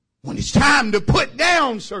 When it's time to put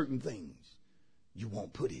down certain things, you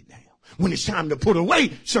won't put it down. When it's time to put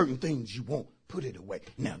away certain things, you won't put it away.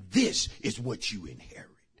 Now this is what you inherit.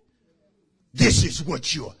 This is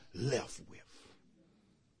what you're left with.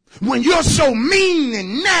 When you're so mean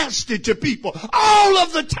and nasty to people all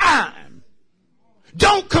of the time,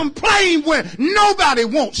 don't complain when nobody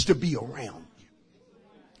wants to be around you.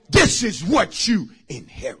 This is what you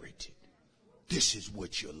inherited. This is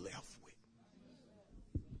what you're left with.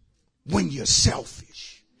 When you're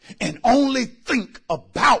selfish and only think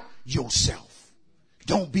about yourself,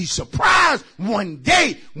 don't be surprised one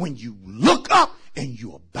day when you look up and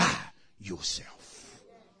you're by yourself.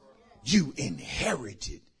 You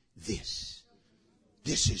inherited this.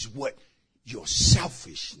 This is what your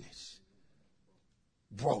selfishness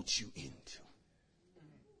brought you into.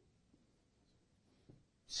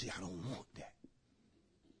 See, I don't want that.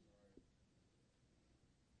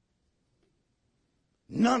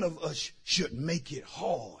 None of us should make it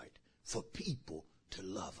hard for people to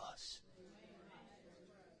love us.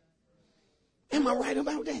 Am I right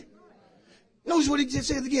about that? Notice what he just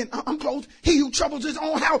says again. I'm close. He who troubles his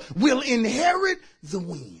own house will inherit the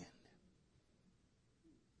wind.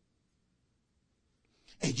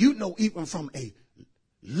 And you know, even from a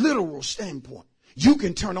literal standpoint, you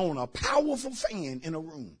can turn on a powerful fan in a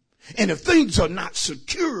room. And if things are not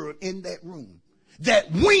secure in that room,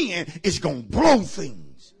 that wind is going to blow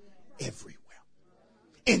things everywhere.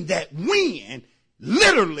 And that wind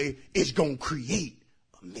literally is going to create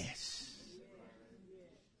a mess.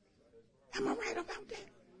 Am I right about that?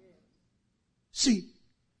 See,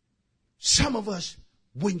 some of us,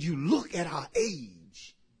 when you look at our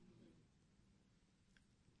age,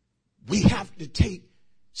 we have to take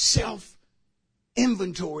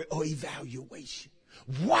self-inventory or evaluation.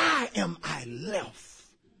 Why am I left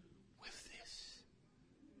with this?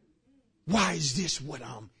 Why is this what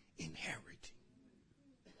I'm inheriting?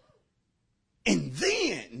 And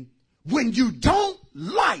then, when you don't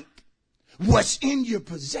like what's in your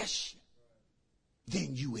possession,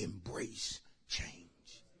 then you embrace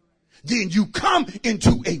change. Then you come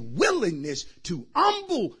into a willingness to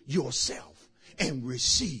humble yourself and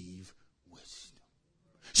receive wisdom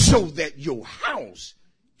so that your house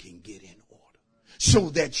can get in order, so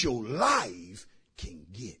that your life can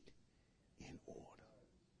get in order.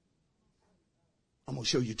 I'm going to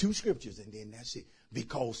show you 2 scriptures and then that's it.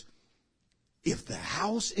 Because if the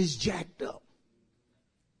house is jacked up,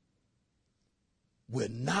 we're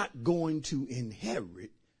not going to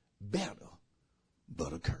inherit better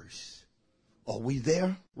but a curse. Are we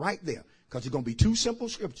there? Right there. Because it's going to be 2 simple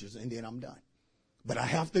scriptures and then I'm done. But I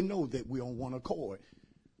have to know that we're on one accord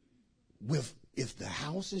with if the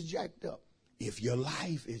house is jacked up, if your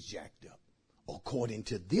life is jacked up, according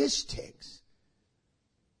to this text,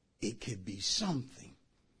 it could be something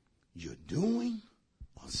you're doing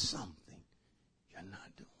or something you're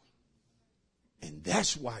not doing. And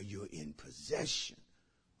that's why you're in possession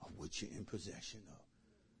of what you're in possession of.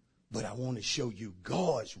 But I want to show you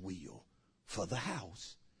God's will for the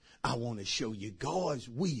house. I want to show you God's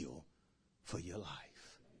will for your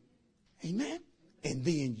life. Amen? And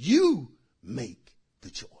then you make the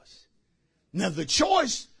choice. Now, the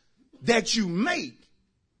choice that you make,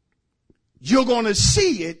 you're going to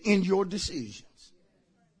see it in your decisions.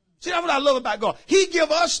 See, that's what I love about God. He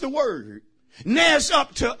give us the word. Now it's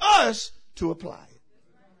up to us to apply it.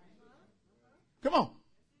 Come on.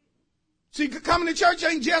 See, coming to church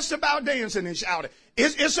ain't just about dancing and shouting.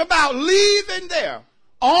 It's about leaving there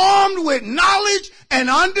armed with knowledge and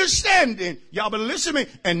understanding. Y'all better listen to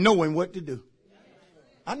me, and knowing what to do.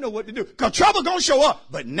 I know what to do. Because trouble gonna show up.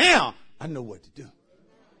 But now I know what to do.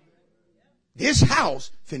 This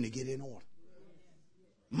house finna get in order.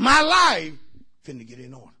 My life finna get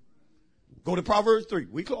in order. Go to Proverbs 3.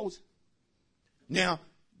 We close. Now,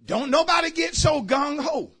 don't nobody get so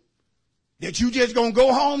gung-ho that you just gonna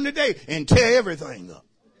go home today and tear everything up.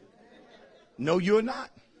 No, you're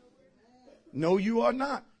not. No, you are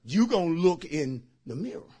not. You gonna look in the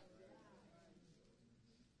mirror.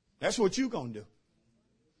 That's what you gonna do.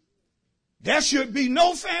 There should be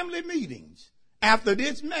no family meetings after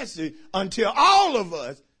this message until all of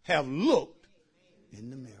us have looked in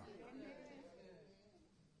the mirror.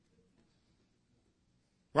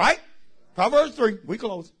 Right? Proverbs 3. We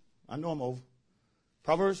close. I know I'm over.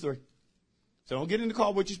 Proverbs 3. So don't get in the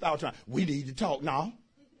car with your spouse trying. We need to talk. No.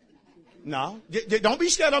 No. Don't be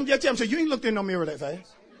scared. I'm just telling you. So you ain't looked in no mirror that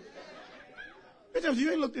fast.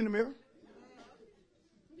 You ain't looked in the mirror.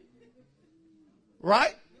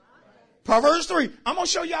 Right? Proverbs 3. I'm going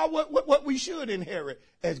to show y'all what we should inherit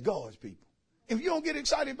as God's people. If you don't get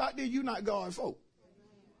excited about this, you're not God's folk.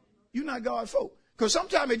 You're not God's folk. Because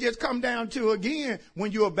sometimes it just comes down to, again,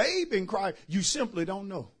 when you're a babe in Christ, you simply don't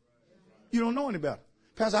know. You don't know any better.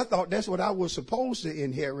 Because I thought that's what I was supposed to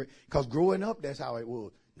inherit. Because growing up, that's how it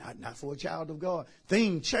was. Not for a child of God.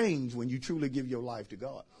 Things change when you truly give your life to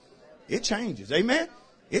God. It changes. Amen?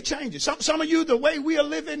 It changes. Some of you, the way we are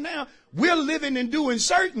living now, we're living and doing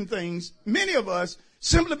certain things, many of us,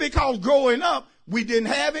 simply because growing up, we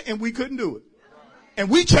didn't have it and we couldn't do it. And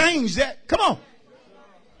we changed that. Come on.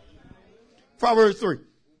 Proverbs 3.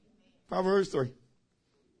 Proverbs 3.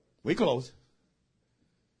 We close.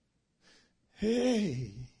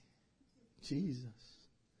 Hey, Jesus.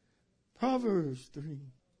 Proverbs 3.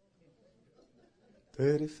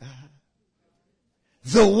 35.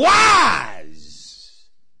 The wise,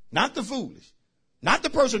 not the foolish, not the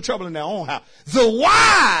person troubling their own house. The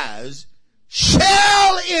wise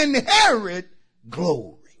shall inherit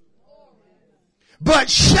glory, but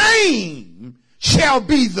shame shall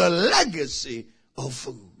be the legacy of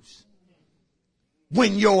fools.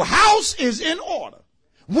 When your house is in order,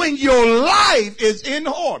 when your life is in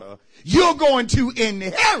order, you're going to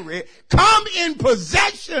inherit, come in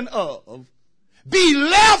possession of, be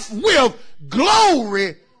left with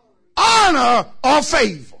glory, honor, or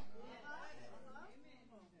favor.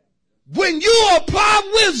 When you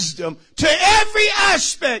apply wisdom to every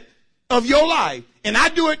aspect of your life, and I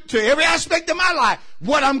do it to every aspect of my life,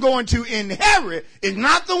 what I'm going to inherit is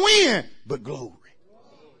not the wind, but glory.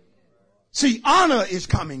 See, honor is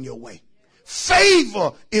coming your way.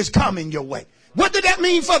 Favor is coming your way. What did that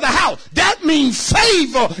mean for the house? That means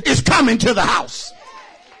favor is coming to the house.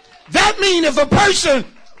 That means if a person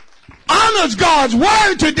honors God's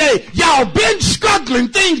word today, y'all been struggling,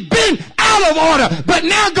 things been out of order, but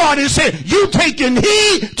now God is saying, you taking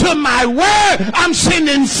heed to my word, I'm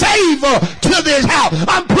sending favor to this house.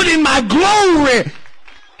 I'm putting my glory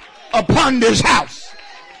upon this house.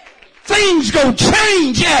 Things gonna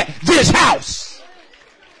change at this house.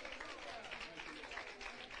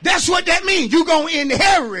 That's what that means. You're gonna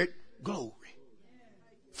inherit glory.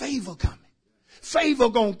 Favor coming. Favor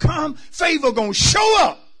gonna come. Favor gonna show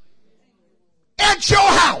up at your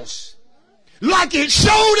house like it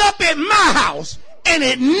showed up at my house and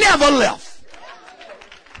it never left.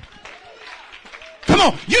 Come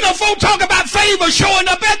on. You know, folks talk about favor showing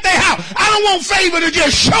up at their house. I don't want favor to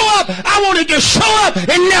just show up. I want it to show up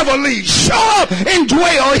and never leave. Show up and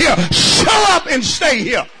dwell here. Show up and stay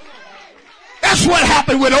here. That's what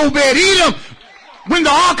happened with Obed-Edom. When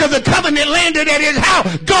the Ark of the Covenant landed at his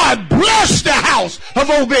house, God blessed the house of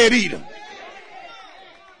Obed-Edom.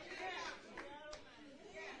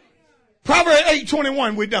 Proverbs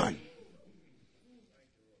 8:21, we're done.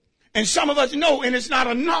 And some of us know, and it's not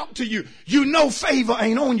a knock to you, you know favor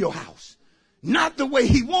ain't on your house. Not the way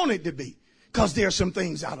he wanted to be, because there's some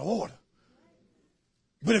things out of order.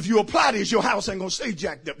 But if you apply this, your house ain't going to stay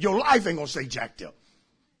jacked up. Your life ain't going to stay jacked up.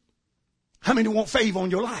 How many want favor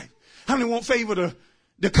on your life? How many want favor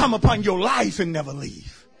to come upon your life and never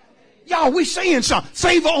leave? Y'all, we saying something.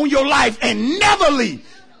 Favor on your life and never leave.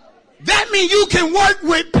 That means you can work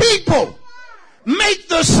with people, make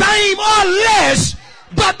the same or less,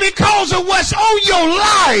 but because of what's on your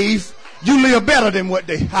life, you live better than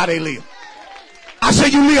how they live. I say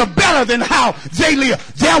you live better than how they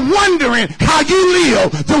live. They're wondering how you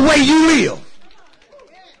live the way you live.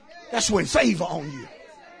 That's when favor on you.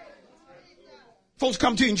 Folks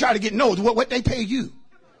come to you and try to get knows what they pay you.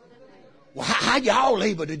 Well, how y'all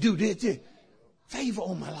able to do this? Favor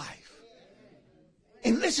on my life.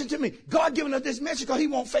 And listen to me. God giving us this message because he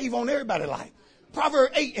wants favor on everybody's life.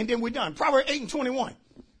 Proverbs 8, and then we're done. Proverbs 8:21.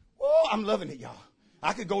 Oh, I'm loving it, y'all.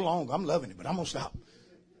 I could go longer. I'm loving it, but I'm going to stop.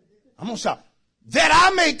 I'm going to stop. That I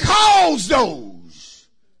may cause those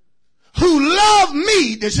who love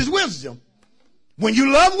me, this is wisdom. When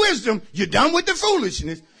you love wisdom, you're done with the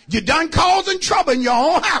foolishness. You're done causing trouble in your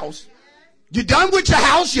own house. You're done with your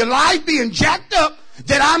house, your life being jacked up.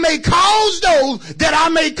 That I may cause those, that I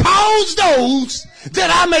may cause those, that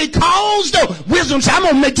I may cause those. Wisdom says, I'm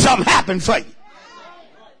going to make something happen for you.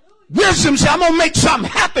 Wisdom says, I'm going to make something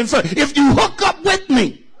happen for you if you hook up with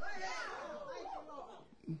me.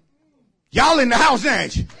 Y'all in the house,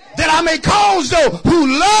 ain't you? That I may cause those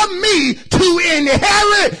who love me to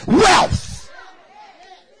inherit wealth.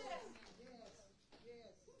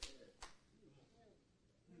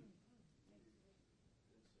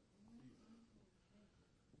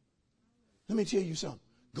 Let me tell you something.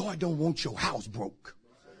 God don't want your house broke.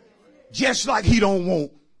 Just like he don't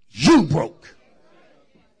want you broke.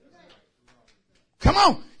 Come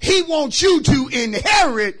on. He wants you to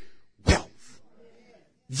inherit wealth.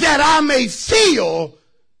 That I may fill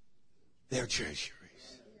their treasuries.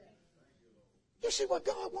 You see what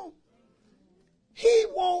God wants? He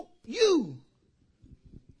wants you.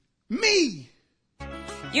 Me.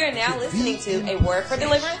 You're now listening to a Word for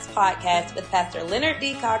Deliverance podcast with Pastor Leonard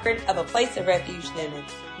D. Cochran of A Place of Refuge, Newnan.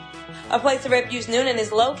 A Place of Refuge, Newnan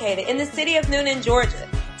is located in the city of Newnan, Georgia.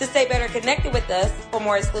 To stay better connected with us, for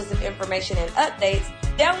more exclusive information and updates,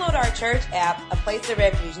 download our church app, A Place of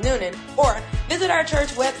Refuge, Newnan, or visit our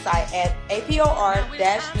church website at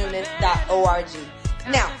apor-newnan.org.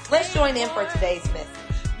 Now, let's join in for today's message.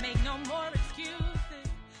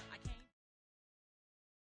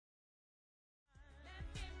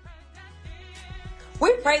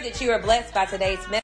 We pray that you are blessed by today's message.